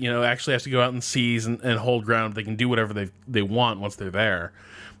beta, actually has to go out and seize and hold ground. They can do whatever they want once they're there.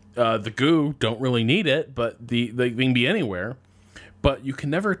 The goo don't really need it, but they can be anywhere. But you can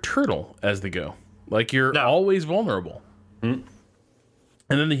never turtle as the goo. Like, you're always vulnerable. Mm-hmm.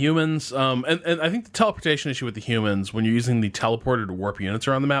 And then the humans, and I think the teleportation issue with the humans, when you're using the teleporter to warp units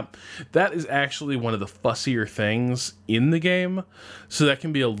around the map, that is actually one of the fussier things in the game. So that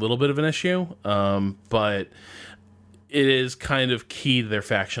can be a little bit of an issue, but it is kind of key to their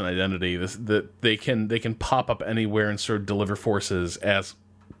faction identity. That they can pop up anywhere and sort of deliver forces as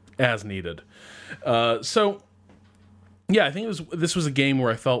needed. So yeah, I think this was a game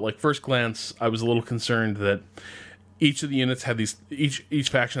where I felt like, first glance, I was a little concerned that each of the units had each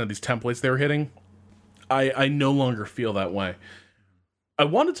faction had these templates they were hitting. I no longer feel that way. I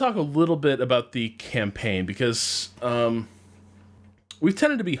want to talk a little bit about the campaign, because we've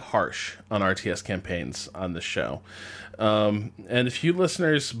tended to be harsh on RTS campaigns on this show. And a few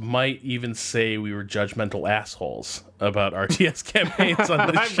listeners might even say we were judgmental assholes about RTS campaigns on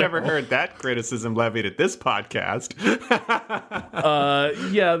this show. I've never heard that criticism levied at this podcast.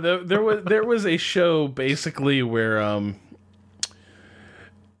 Yeah, there was a show basically where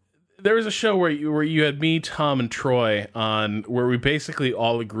there was a show where you had me, Tom, and Troy on, where we basically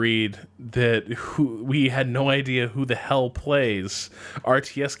all agreed that we had no idea who the hell plays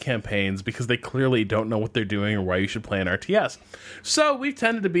RTS campaigns, because they clearly don't know what they're doing or why you should play an RTS. So we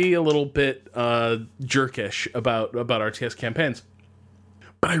tended to be a little bit jerkish about RTS campaigns.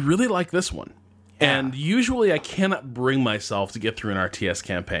 But I really like this one. And usually I cannot bring myself to get through an RTS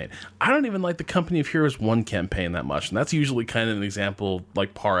campaign. I don't even like the Company of Heroes 1 campaign that much. And that's usually kind of an example,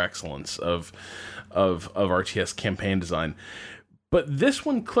 like, par excellence of RTS campaign design. But this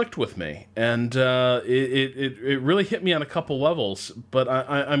one clicked with me, and it really hit me on a couple levels. But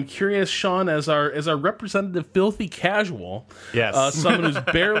I'm curious, Sean, as our representative filthy casual, yes, someone who's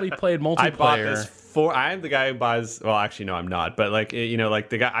barely played multiplayer. I bought this I am the guy who buys. Well, actually, no, I'm not. But like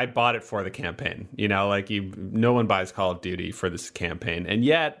the guy, I bought it for the campaign. No one buys Call of Duty for this campaign, and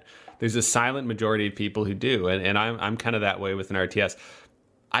yet there's a silent majority of people who do, and I'm kind of that way with an RTS.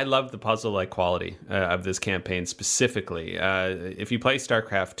 I love the puzzle-like quality of this campaign specifically. If you play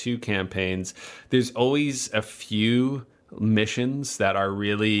StarCraft 2 campaigns, there's always a few missions that are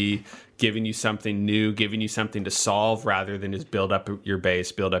really giving you something new, giving you something to solve, rather than just build up your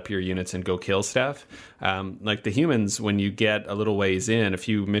base, build up your units, and go kill stuff. Like the humans, when you get a little ways in, a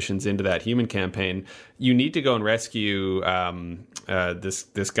few missions into that human campaign, you need to go and rescue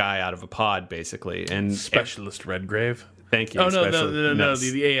this guy out of a pod, basically. And Specialist Redgrave. Thank you. Oh, no,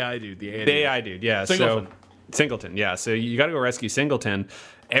 the AI dude. The AI dude, yeah. Singleton, yeah. So you got to go rescue Singleton.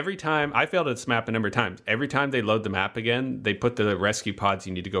 Every time, I failed at this map a number of times. Every time they load the map again, they put the rescue pods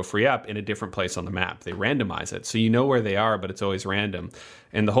you need to go free up in a different place on the map. They randomize it. So you know where they are, but it's always random.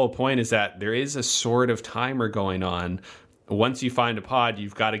 And the whole point is that there is a sort of timer going on. Once you find a pod,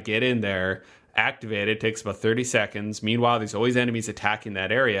 you've got to get in there, activate it. It takes about 30 seconds. Meanwhile, there's always enemies attacking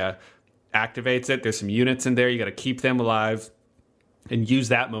that area. Activates it. There's some units in there. You got to keep them alive and use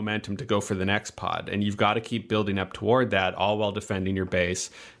that momentum to go for the next pod. And you've got to keep building up toward that, all while defending your base,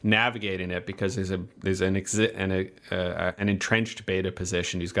 navigating it, because there's an entrenched beta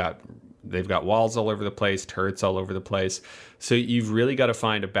position. They've got walls all over the place, turrets all over the place. So you've really got to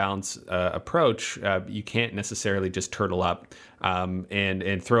find a balanced approach. You can't necessarily just turtle up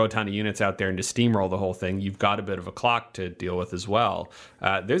and throw a ton of units out there and just steamroll the whole thing. You've got a bit of a clock to deal with as well.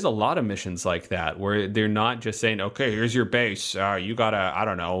 There's a lot of missions like that where they're not just saying, okay, here's your base. You got to, I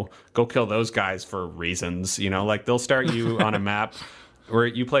don't know, go kill those guys for reasons. Like they'll start you on a map where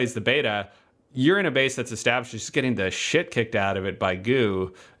you play as the beta. You're in a base that's established, just getting the shit kicked out of it by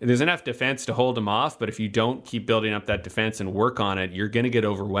goo. There's enough defense to hold them off, but if you don't keep building up that defense and work on it, you're going to get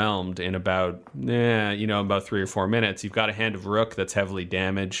overwhelmed in about 3 or 4 minutes. You've got a hand of Rook that's heavily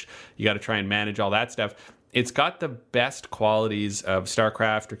damaged. You got to try and manage all that stuff. It's got the best qualities of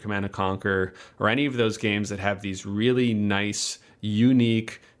StarCraft or Command & Conquer or any of those games that have these really nice,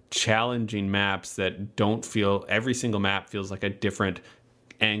 unique, challenging maps that don't feel, every single map feels like a different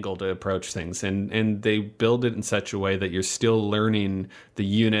angle to approach things, and they build it in such a way that you're still learning the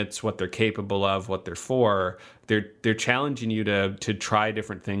units, what they're capable of, what they're for. They're challenging you to try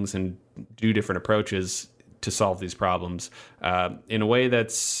different things and do different approaches to solve these problems in a way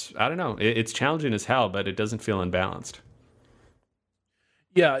that's, I don't know, it's challenging as hell, but it doesn't feel unbalanced.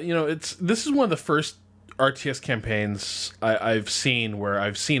 Yeah, this is one of the first RTS campaigns I've seen where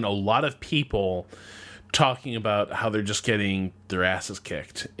I've seen a lot of people talking about how they're just getting their asses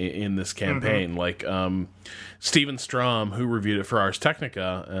kicked in this campaign. Like Steven Strom, who reviewed it for Ars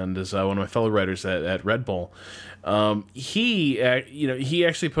Technica and is one of my fellow writers at Red Bull, he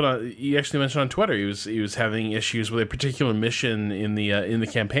actually mentioned on Twitter he was having issues with a particular mission in the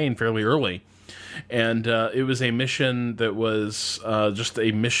campaign fairly early. And it was a mission that was just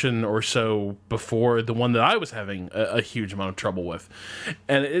a mission or so before the one that I was having a huge amount of trouble with.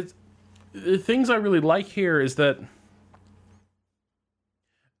 And the things I really like here is that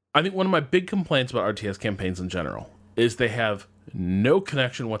I think one of my big complaints about RTS campaigns in general is they have no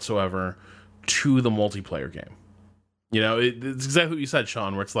connection whatsoever to the multiplayer game. It's exactly what you said,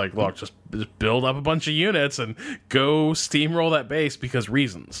 Sean, where it's like, look, just build up a bunch of units and go steamroll that base because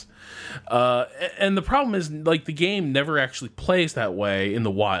reasons. And the problem is, like, the game never actually plays that way in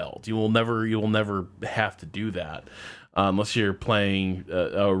the wild. You will never have to do that unless you're playing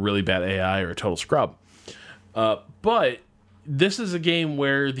a really bad AI or a total scrub. But this is a game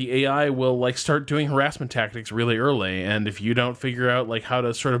where the AI will like start doing harassment tactics really early, and if you don't figure out like how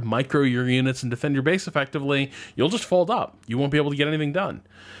to sort of micro your units and defend your base effectively, you'll just fold up. You won't be able to get anything done.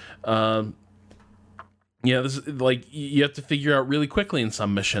 This is like you have to figure out really quickly in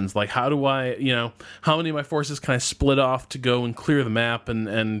some missions, like how do I, how many of my forces can I split off to go and clear the map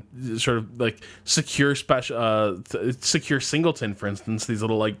and sort of like secure Singleton, for instance, these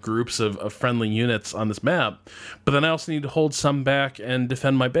little like groups of friendly units on this map. But then I also need to hold some back and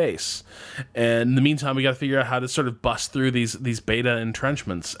defend my base. And in the meantime, we got to figure out how to sort of bust through these beta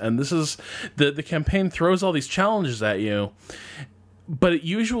entrenchments. And this is the campaign throws all these challenges at you. But it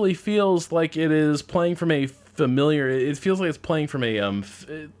usually feels like it is playing from a familiar. It feels like it's playing from a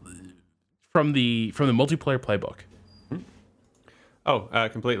from the multiplayer playbook. Oh,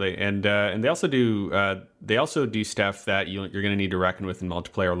 completely. And they also do stuff that you're going to need to reckon with in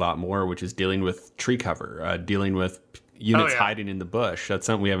multiplayer a lot more, which is dealing with tree cover, dealing with units hiding in the bush. That's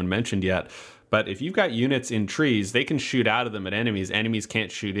something we haven't mentioned yet. But if you've got units in trees, they can shoot out of them at enemies. Enemies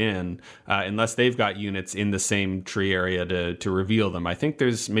can't shoot in unless they've got units in the same tree area to reveal them. I think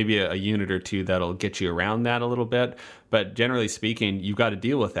there's maybe a unit or two that'll get you around that a little bit. But generally speaking, you've got to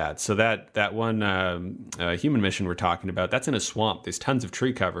deal with that. So that one human mission we're talking about, that's in a swamp. There's tons of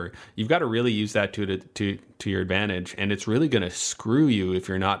tree cover. You've got to really use that to your advantage. And it's really going to screw you if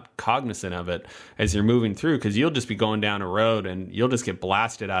you're not cognizant of it as you're moving through, because you'll just be going down a road and you'll just get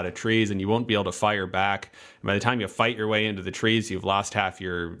blasted out of trees and you won't be able to fire back. And by the time you fight your way into the trees, you've lost half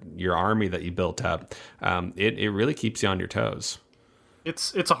your army that you built up. It really keeps you on your toes.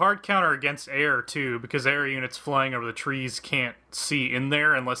 It's a hard counter against air, too, because air units flying over the trees can't see in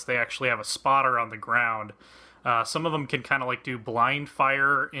there unless they actually have a spotter on the ground. Some of them can kind of like do blind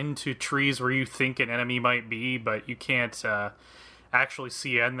fire into trees where you think an enemy might be, but you can't actually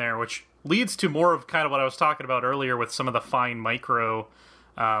see in there, which leads to more of kind of what I was talking about earlier with some of the fine micro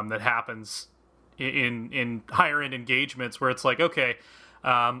that happens in higher-end engagements where it's like, okay,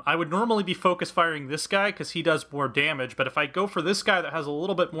 I would normally be focus firing this guy because he does more damage, but if I go for this guy that has a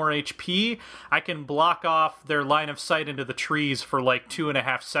little bit more HP, I can block off their line of sight into the trees for like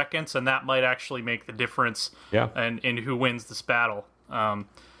 2.5 seconds, and that might actually make the difference in who wins this battle.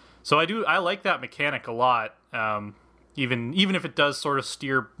 So I like that mechanic a lot, even if it does sort of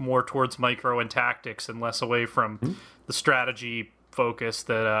steer more towards micro and tactics and less away from the strategy focus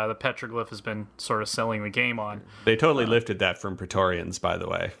that the Petroglyph has been sort of selling the game on. They totally lifted that from Praetorians, by the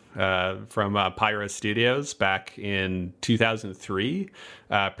way, from Pyra Studios back in 2003.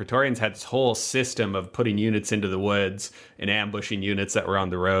 Praetorians had this whole system of putting units into the woods and ambushing units that were on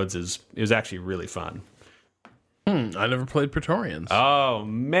the roads. It was actually really fun. I never played Praetorians. Oh,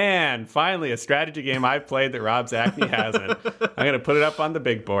 man. Finally, a strategy game I've played that Rob Zacny hasn't. I'm going to put it up on the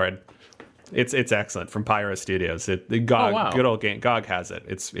big board. It's excellent from Pyra Studios. Good old game. GOG has it.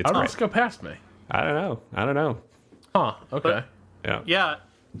 It's great. How did this go past me? I don't know. Huh. Okay. But, yeah.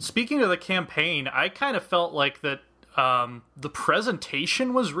 Speaking of the campaign, I kind of felt like that the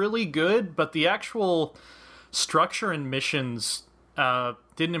presentation was really good, but the actual structure and missions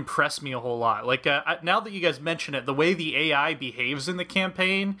didn't impress me a whole lot. Like now that you guys mention it, the way the AI behaves in the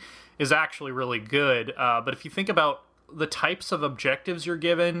campaign is actually really good. But if you think about the types of objectives you're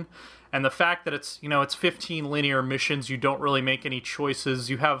given, and the fact that it's 15 linear missions, you don't really make any choices.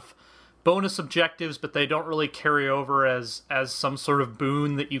 You have bonus objectives, but they don't really carry over as some sort of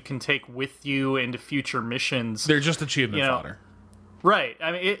boon that you can take with you into future missions. They're just achievement fodder. Right.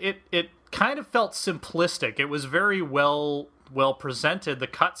 I mean, it kind of felt simplistic. It was very well presented. The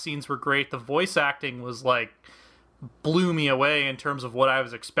cutscenes were great. The voice acting was like blew me away in terms of what I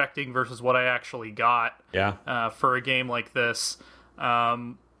was expecting versus what I actually got. Yeah. For a game like this.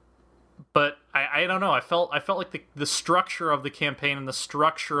 But I don't know. I felt like the structure of the campaign and the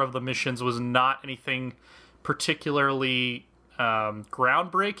structure of the missions was not anything particularly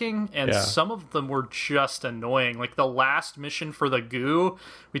groundbreaking, and some of them were just annoying. Like the last mission for the goo,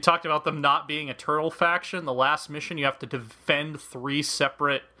 we talked about them not being a turtle faction. The last mission, you have to defend 3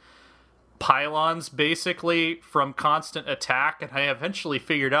 separate pylons basically from constant attack, and I eventually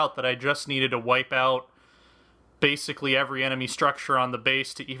figured out that I just needed to wipe out basically every enemy structure on the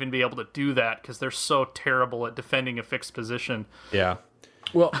base to even be able to do that, because they're so terrible at defending a fixed position. Yeah.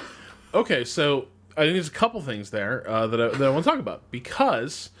 Well, okay, so I think there's a couple things there that I want to talk about,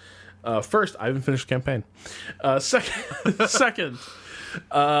 because first, I haven't finished the campaign. Second,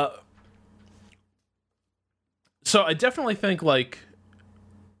 so I definitely think I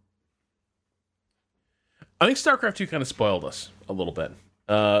think StarCraft 2 kind of spoiled us a little bit.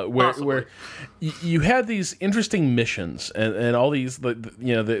 Where you had these interesting missions and all these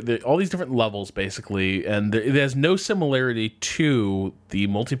all these different levels basically, and it has no similarity to the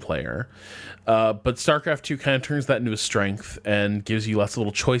multiplayer, but StarCraft 2 kind of turns that into a strength and gives you lots of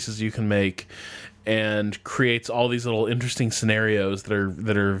little choices you can make, and creates all these little interesting scenarios that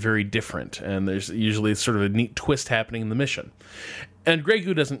are very different, and there's usually sort of a neat twist happening in the mission. And Grey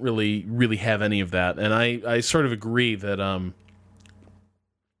Goo doesn't really have any of that, and I sort of agree that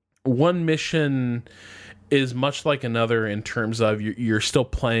one mission is much like another in terms of you're still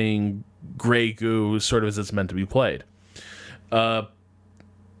playing Grey Goo sort of as it's meant to be played. I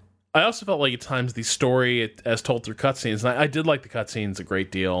also felt like at times the story, as told through cutscenes, and I did like the cutscenes a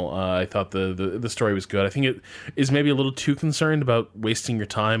great deal. I thought the story was good. I think it is maybe a little too concerned about wasting your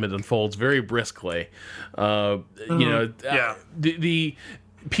time. It unfolds very briskly. The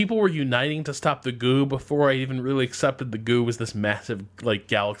people were uniting to stop the goo before I even really accepted the goo was this massive,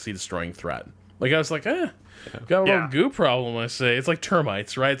 galaxy-destroying threat. I was like, got a little goo problem, I say. It's like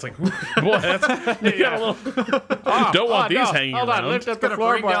termites, right? It's like, boy, got a little... don't want these hanging around. Hold on, lift up the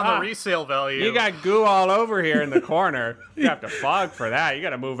floor, bring down the resale value. You got goo all over here in the corner. You have to fog for that. You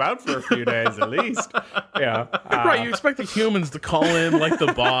got to move out for a few days at least. Yeah. Right, you expect the humans to call in like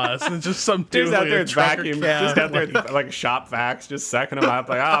the boss, and just some dude out there with vacuum, just out there with a shop vacs, just sucking them up,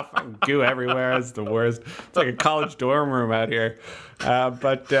 fucking goo everywhere. It's the worst. It's like a college dorm room out here.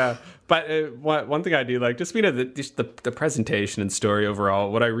 But one thing I do like, just the presentation and story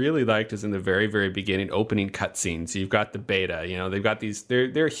overall, what I really liked is in the very, very beginning, opening cutscenes. You've got the beta, they've got these,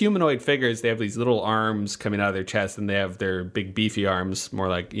 they're humanoid figures. They have these little arms coming out of their chest, and they have their big beefy arms, more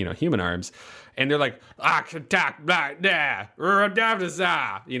like, human arms. And they're like, they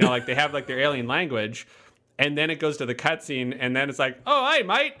have like their alien language. And then it goes to the cutscene, and then it's like, oh, hey,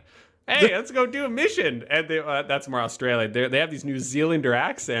 mate. Hey, let's go do a mission. And that's more Australian. They have these New Zealander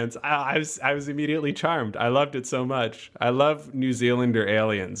accents. I was immediately charmed. I loved it so much. I love New Zealander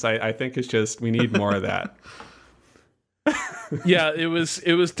aliens. I think it's just, we need more of that. Yeah, it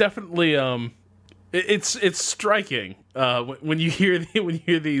was definitely it's striking when you hear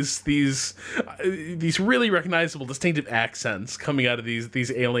these really recognizable, distinctive accents coming out of these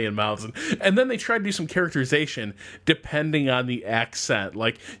alien mouths, and then they try to do some characterization depending on the accent.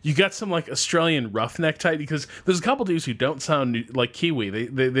 Like you got some Australian roughneck type, because there's a couple dudes who don't sound like Kiwi.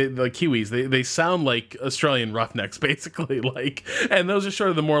 They like Kiwis. They sound like Australian roughnecks basically. And those are sort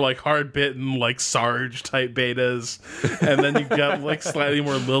of the more hard bitten Sarge type betas, and then you've got slightly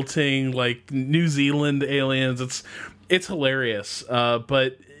more lilting New Zealand aliens. It's hilarious,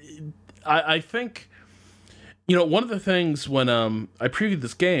 but I think one of the things when I previewed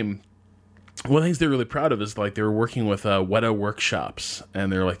this game, one of the things they're really proud of is they were working with Weta Workshops,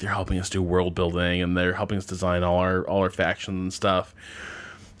 and they're helping us do world building, and they're helping us design all our factions and stuff.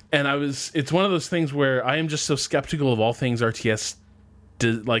 And it's one of those things where I am just so skeptical of all things RTS,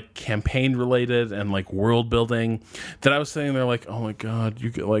 campaign related and world building, that I was sitting there oh my god,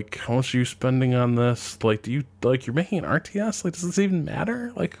 you how much are you spending on this? Do you you're making an RTS? Does this even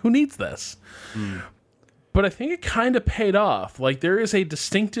matter? Who needs this? But I think it kind of paid off. There is a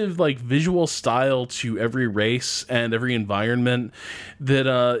distinctive visual style to every race and every environment that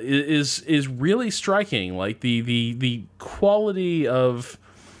is really striking. The quality of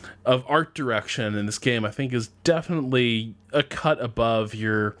art direction in this game, I think, is definitely a cut above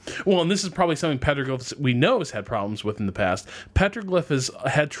and this is probably something Petroglyph we know has had problems with in the past. Petroglyph has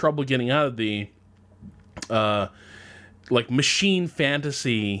had trouble getting out of the like machine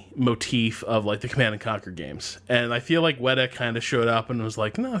fantasy motif of like the Command and Conquer games, and I feel like Weta kind of showed up and was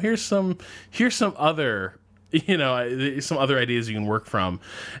like, no, here's some other, some other ideas you can work from,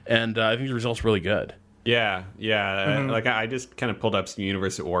 and I think the result's really good. Yeah. Like I just kind of pulled up some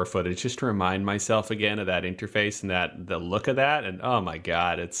Universe at War footage just to remind myself again of that interface and that the look of that, and oh my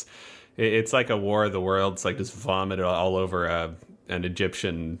god, it's like a War of the Worlds, like just vomited all over an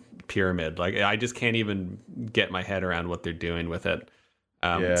Egyptian pyramid. Like I just can't even get my head around what they're doing with it.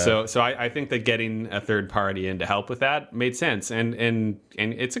 So I think that getting a third party in to help with that made sense, and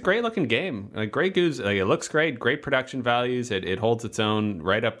it's a great looking game. Like Grey Goose, like, it looks great production values. It holds its own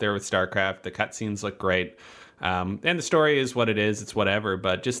right up there with StarCraft. The cutscenes look great, and the story is what it is. It's whatever.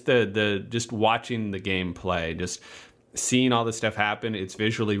 But just just watching the game play, just seeing all this stuff happen, it's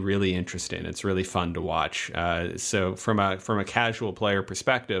visually really interesting. It's really fun to watch. So from a casual player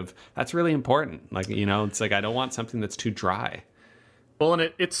perspective, that's really important. Like, it's like I don't want something that's too dry. Well,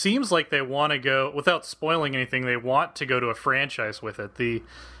 and it seems like they want to go, without spoiling anything, they want to go to a franchise with it. The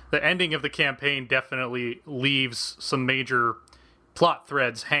ending of the campaign definitely leaves some major plot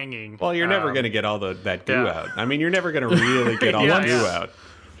threads hanging. Well, you're never going to get all that goo out. I mean, you're never going to really get all the goo out.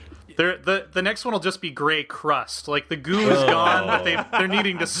 The next one will just be gray crust. Like the goo is gone, but they're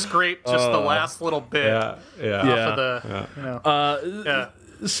needing to scrape just the last little bit off of the.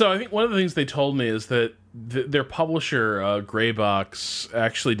 So I think one of the things they told me is that their publisher, Greybox,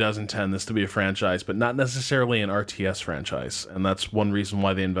 actually does intend this to be a franchise, but not necessarily an RTS franchise, and that's one reason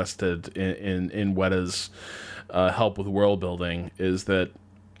why they invested in Weta's help with world building. Is that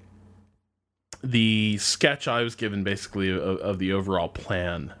the sketch I was given basically of the overall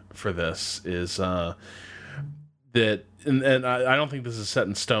plan for this is that, and I don't think this is set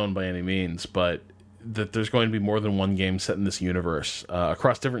in stone by any means, but that there's going to be more than one game set in this universe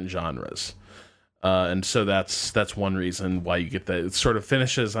across different genres. And so that's one reason why you get that. It sort of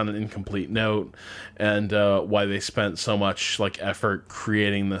finishes on an incomplete note, and why they spent so much like effort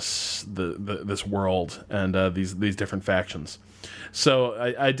creating this world and these different factions.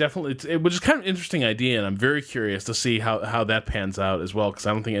 So I definitely, which is kind of an interesting idea, and I'm very curious to see how that pans out as well, because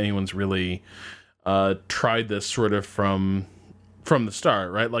I don't think anyone's really tried this sort of from the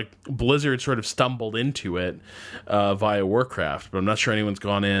start, right? Like Blizzard sort of stumbled into it via Warcraft, but I'm not sure anyone's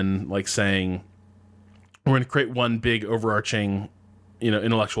gone in like saying, we're going to create one big overarching,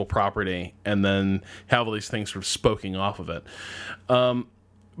 intellectual property and then have all these things sort of spoking off of it.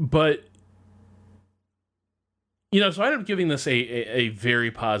 But, so I ended up giving this a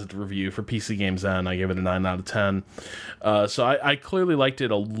very positive review for PC Games N. I gave it a 9 out of 10. So I clearly liked it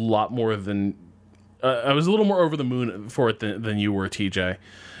a lot more than... I was a little more over the moon for it than you were, TJ.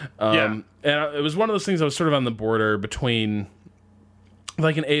 And it was one of those things I was sort of on the border between...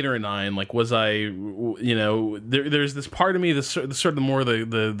 like an 8 or a 9. Like, was I, there's this part of me, this sort of more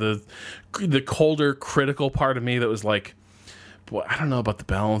the colder, critical part of me that was like, boy, I don't know about the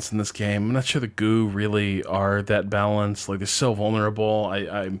balance in this game. I'm not sure the goo really are that balanced. Like, they're so vulnerable.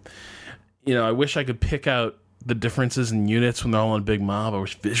 I wish I could pick out the differences in units when they're all in a big mob. I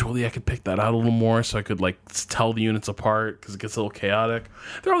wish visually I could pick that out a little more so I could like tell the units apart, because it gets a little chaotic.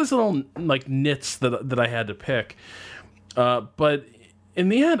 There are all these little like nits that I had to pick, but in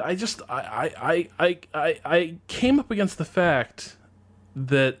the end, I came up against the fact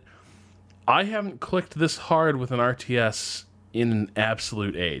that I haven't clicked this hard with an RTS in an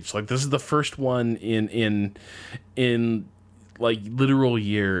absolute age. Like, this is the first one in like literal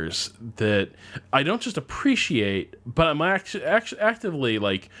years that I don't just appreciate, but I'm actually actively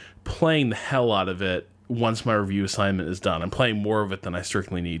like playing the hell out of it once my review assignment is done. I'm playing more of it than I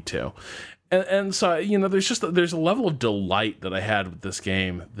strictly need to. And so, there's a level of delight that I had with this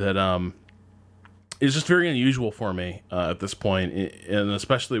game that is just very unusual for me at this point, and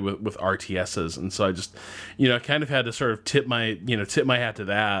especially with RTSs. And so I just, kind of had to sort of tip my hat to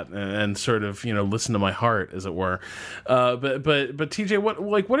that and sort of, listen to my heart, as it were. But TJ,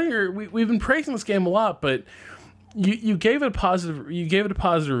 what are your? We've been praising this game a lot, but you gave it a positive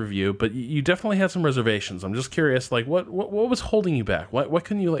review, but you definitely had some reservations. I'm just curious, like what was holding you back? What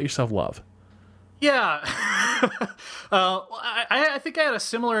couldn't you let yourself love? Yeah, I think I had a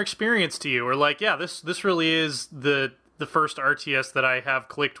similar experience to you. Where this really is the first RTS that I have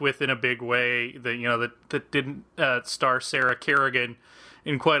clicked with in a big way. That didn't star Sarah Kerrigan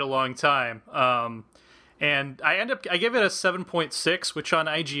in quite a long time. And I give it a 7.6, which on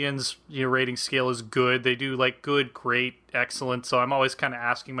IGN's rating scale is good. They do like good, great, excellent. So I'm always kind of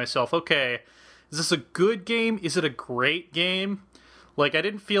asking myself, okay, is this a good game? Is it a great game? Like, I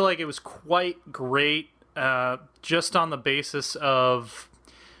didn't feel like it was quite great, just on the basis of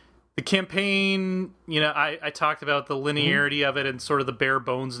The campaign, I talked about the linearity of it and sort of the bare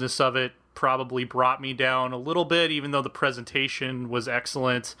bonesness of it probably brought me down a little bit, even though the presentation was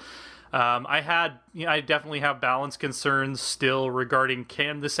excellent. I definitely have balance concerns still regarding,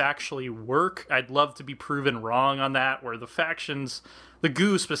 can this actually work? I'd love to be proven wrong on that, where the factions, the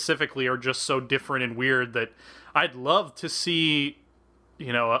GU specifically, are just so different and weird that I'd love to see,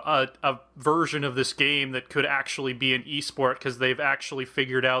 a version of this game that could actually be an esport, because they've actually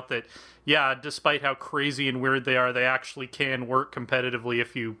figured out that, yeah, despite how crazy and weird they are, they actually can work competitively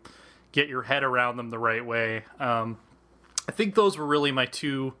if you get your head around them the right way. I think those were really my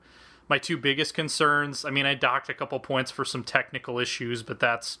two biggest concerns. I mean, I docked a couple points for some technical issues, but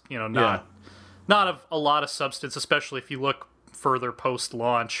that's, not of a lot of substance, especially if you look further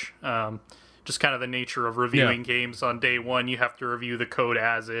post-launch. Just kind of the nature of reviewing games on day one. You have to review the code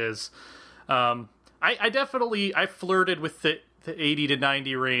as is. I flirted with the 80 to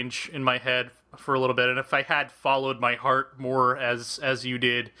 90 range in my head for a little bit, and if I had followed my heart more as you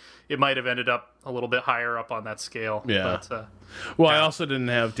did, it might have ended up a little bit higher up on that scale. Yeah. But, I also didn't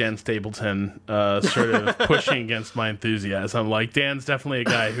have Dan Stapleton sort of pushing against my enthusiasm. Like, Dan's definitely a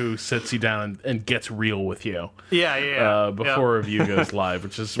guy who sits you down and gets real with you. Before a review goes live,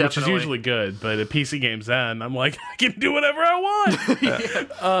 which is usually good. But at PC Games End, I'm like, I can do whatever I want.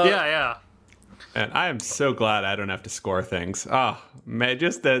 And I am so glad I don't have to score things. Oh man,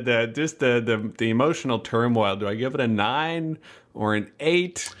 just the emotional turmoil. Do I give it a 9 or an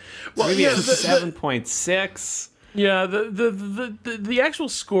 8? Well, maybe a 7.6. Yeah, the actual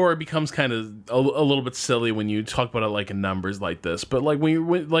score becomes kind of a little bit silly when you talk about it like in numbers like this. But like I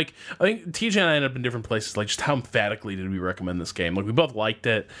think TJ and I ended up in different places. Like, just how emphatically did we recommend this game? Like, we both liked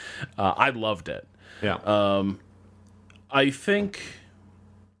it. I loved it. Yeah. I think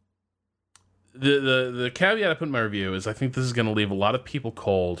the caveat I put in my review is I think this is going to leave a lot of people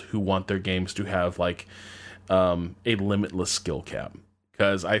cold who want their games to have like a limitless skill cap.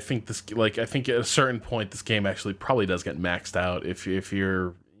 Because I think at a certain point this game actually probably does get maxed out if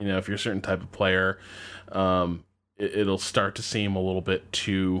you're a certain type of player. It'll start to seem a little bit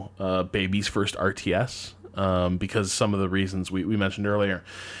too baby's first RTS because some of the reasons we mentioned earlier.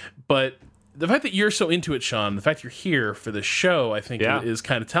 But the fact that you're so into it, Sean, the fact you're here for this show, I think is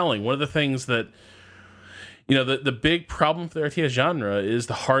kind of telling. One of the things that, the big problem for the RTS genre is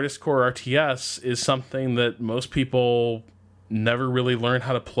the hardest core RTS is something that most people never really learn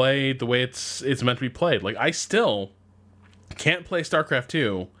how to play the way it's meant to be played. Like, I still can't play StarCraft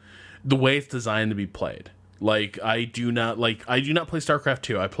 2 the way it's designed to be played. Like, I do not play StarCraft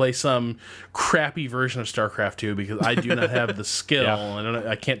 2. I play some crappy version of StarCraft 2 because I do not have the skill and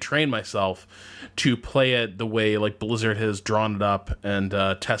I can't train myself to play it the way like Blizzard has drawn it up and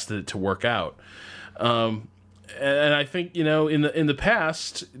tested it to work out. And I think, in the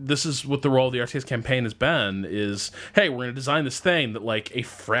past, this is what the role of the RTS campaign has been, is, hey, we're going to design this thing that, like, a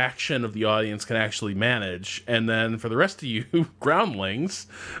fraction of the audience can actually manage, and then for the rest of you groundlings,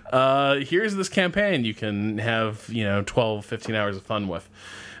 here's this campaign you can have, 12, 15 hours of fun with.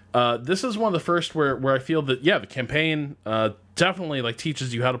 This is one of the first where I feel that, the campaign definitely, like,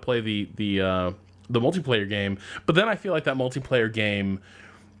 teaches you how to play the multiplayer game, but then I feel like that multiplayer game,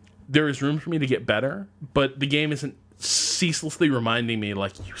 there is room for me to get better, but the game isn't ceaselessly reminding me,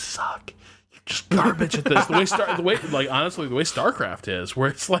 like, you suck. You're just garbage at this. The way StarCraft is, where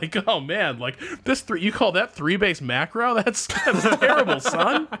it's like, oh man, like this you call that 3-base macro? That's terrible,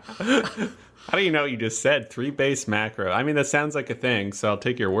 son. How do you know you just said 3-base macro? I mean, that sounds like a thing, so I'll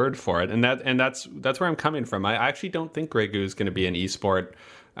take your word for it. And that's where I'm coming from. I actually don't think Grey Goo is going to be an esport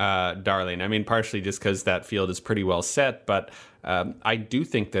darling. I mean, partially just because that field is pretty well set, but I do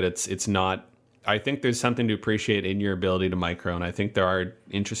think that it's not. I think there's something to appreciate in your ability to micro, and I think there are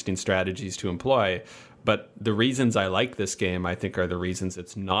interesting strategies to employ. But the reasons I like this game, I think, are the reasons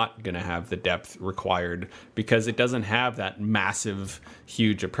it's not going to have the depth required, because it doesn't have that massive,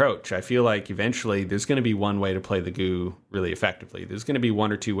 huge approach. I feel like eventually there's going to be one way to play the GU really effectively. There's going to be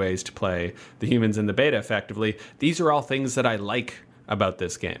 1 or 2 ways to play the humans in the beta effectively. These are all things that I like about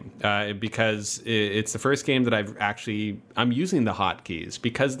this game, because it's the first game that I'm using the hotkeys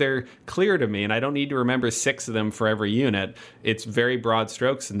because they're clear to me and I don't need to remember 6 of them for every unit. It's very broad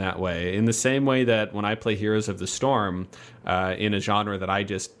strokes in that way, in the same way that when I play Heroes of the Storm in a genre that I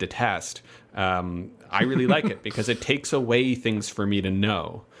just detest, I really like it because it takes away things for me to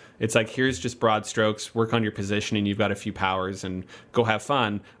know. It's like, here's just broad strokes, work on your positioning, you've got a few powers, and go have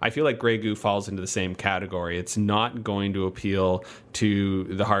fun. I feel like Grey Goo falls into the same category. It's not going to appeal to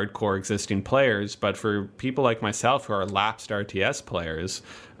the hardcore existing players, but for people like myself who are lapsed RTS players,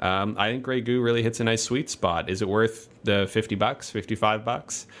 I think Grey Goo really hits a nice sweet spot. Is it worth the $50,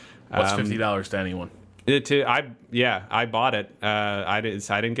 $55? What's $50 to anyone? I bought it. I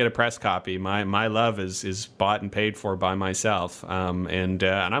didn't get a press copy. My love is bought and paid for by myself, and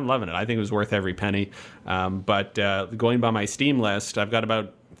I'm loving it. I think it was worth every penny. But going by my Steam list, I've got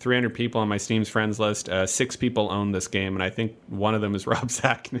about 300 people on my Steam's friends list. 6 people own this game, and I think one of them is Rob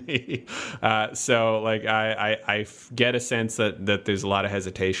Zacny. So, like, I get a sense that there's a lot of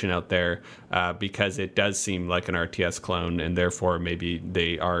hesitation out there because it does seem like an RTS clone, and therefore maybe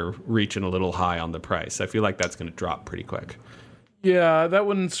they are reaching a little high on the price. I feel like that's going to drop pretty quick. Yeah, that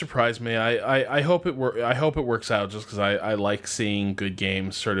wouldn't surprise me. I hope it works out, just because I like seeing good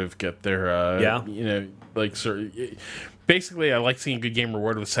games sort of get their basically, I like seeing a good game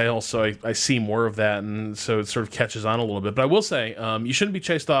rewarded with sales, so I see more of that, and so it sort of catches on a little bit. But I will say, you shouldn't be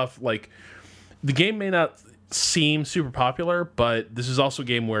chased off. Like, the game may not seem super popular, but this is also a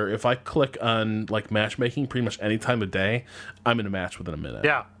game where if I click on like matchmaking pretty much any time of day, I'm in a match within a minute.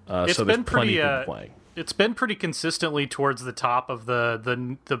 Yeah, so there's plenty of people playing. It's been pretty consistently towards the top of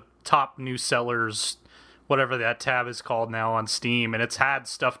the top new sellers, whatever that tab is called now on Steam, and it's had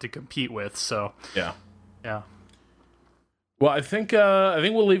stuff to compete with. So yeah. Well, I think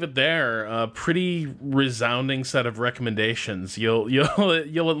we'll leave it there. Pretty resounding set of recommendations. You'll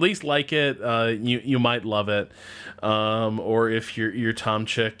at least like it. You might love it, or if you're Tom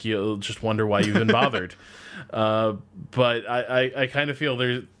Chick, you'll just wonder why you've been bothered. But I kind of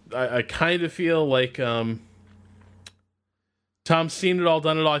feel I kind of feel like Tom's seen it all,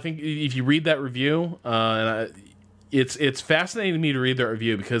 done it all. I think if you read that review, it's fascinating to me to read that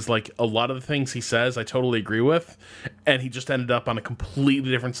review, because like a lot of the things he says I totally agree with, and he just ended up on a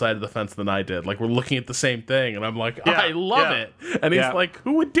completely different side of the fence than I did. Like, we're looking at the same thing, and I'm like, I love it, and he's like,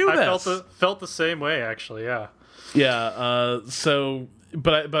 who would do this? I felt the same way, actually. So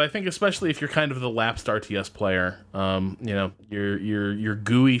but I think especially if you're kind of the lapsed RTS player, your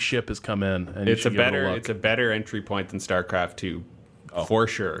GUI ship has come in, and it's a better entry point than StarCraft 2. Oh. For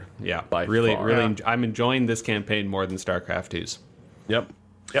sure. Yeah. Really, I'm enjoying this campaign more than StarCraft 2's. Yep.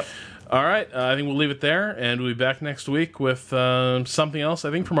 All right. I think we'll leave it there, and we'll be back next week with something else,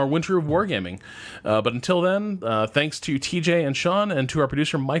 I think, from our Winter of Wargaming. But until then, thanks to TJ and Sean, and to our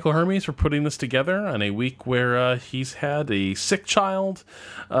producer, Michael Hermes, for putting this together on a week where he's had a sick child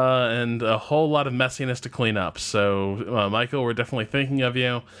and a whole lot of messiness to clean up. So, Michael, we're definitely thinking of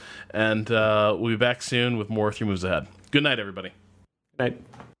you, and we'll be back soon with more 3 Moves Ahead. Good night, everybody. Night.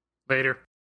 Later.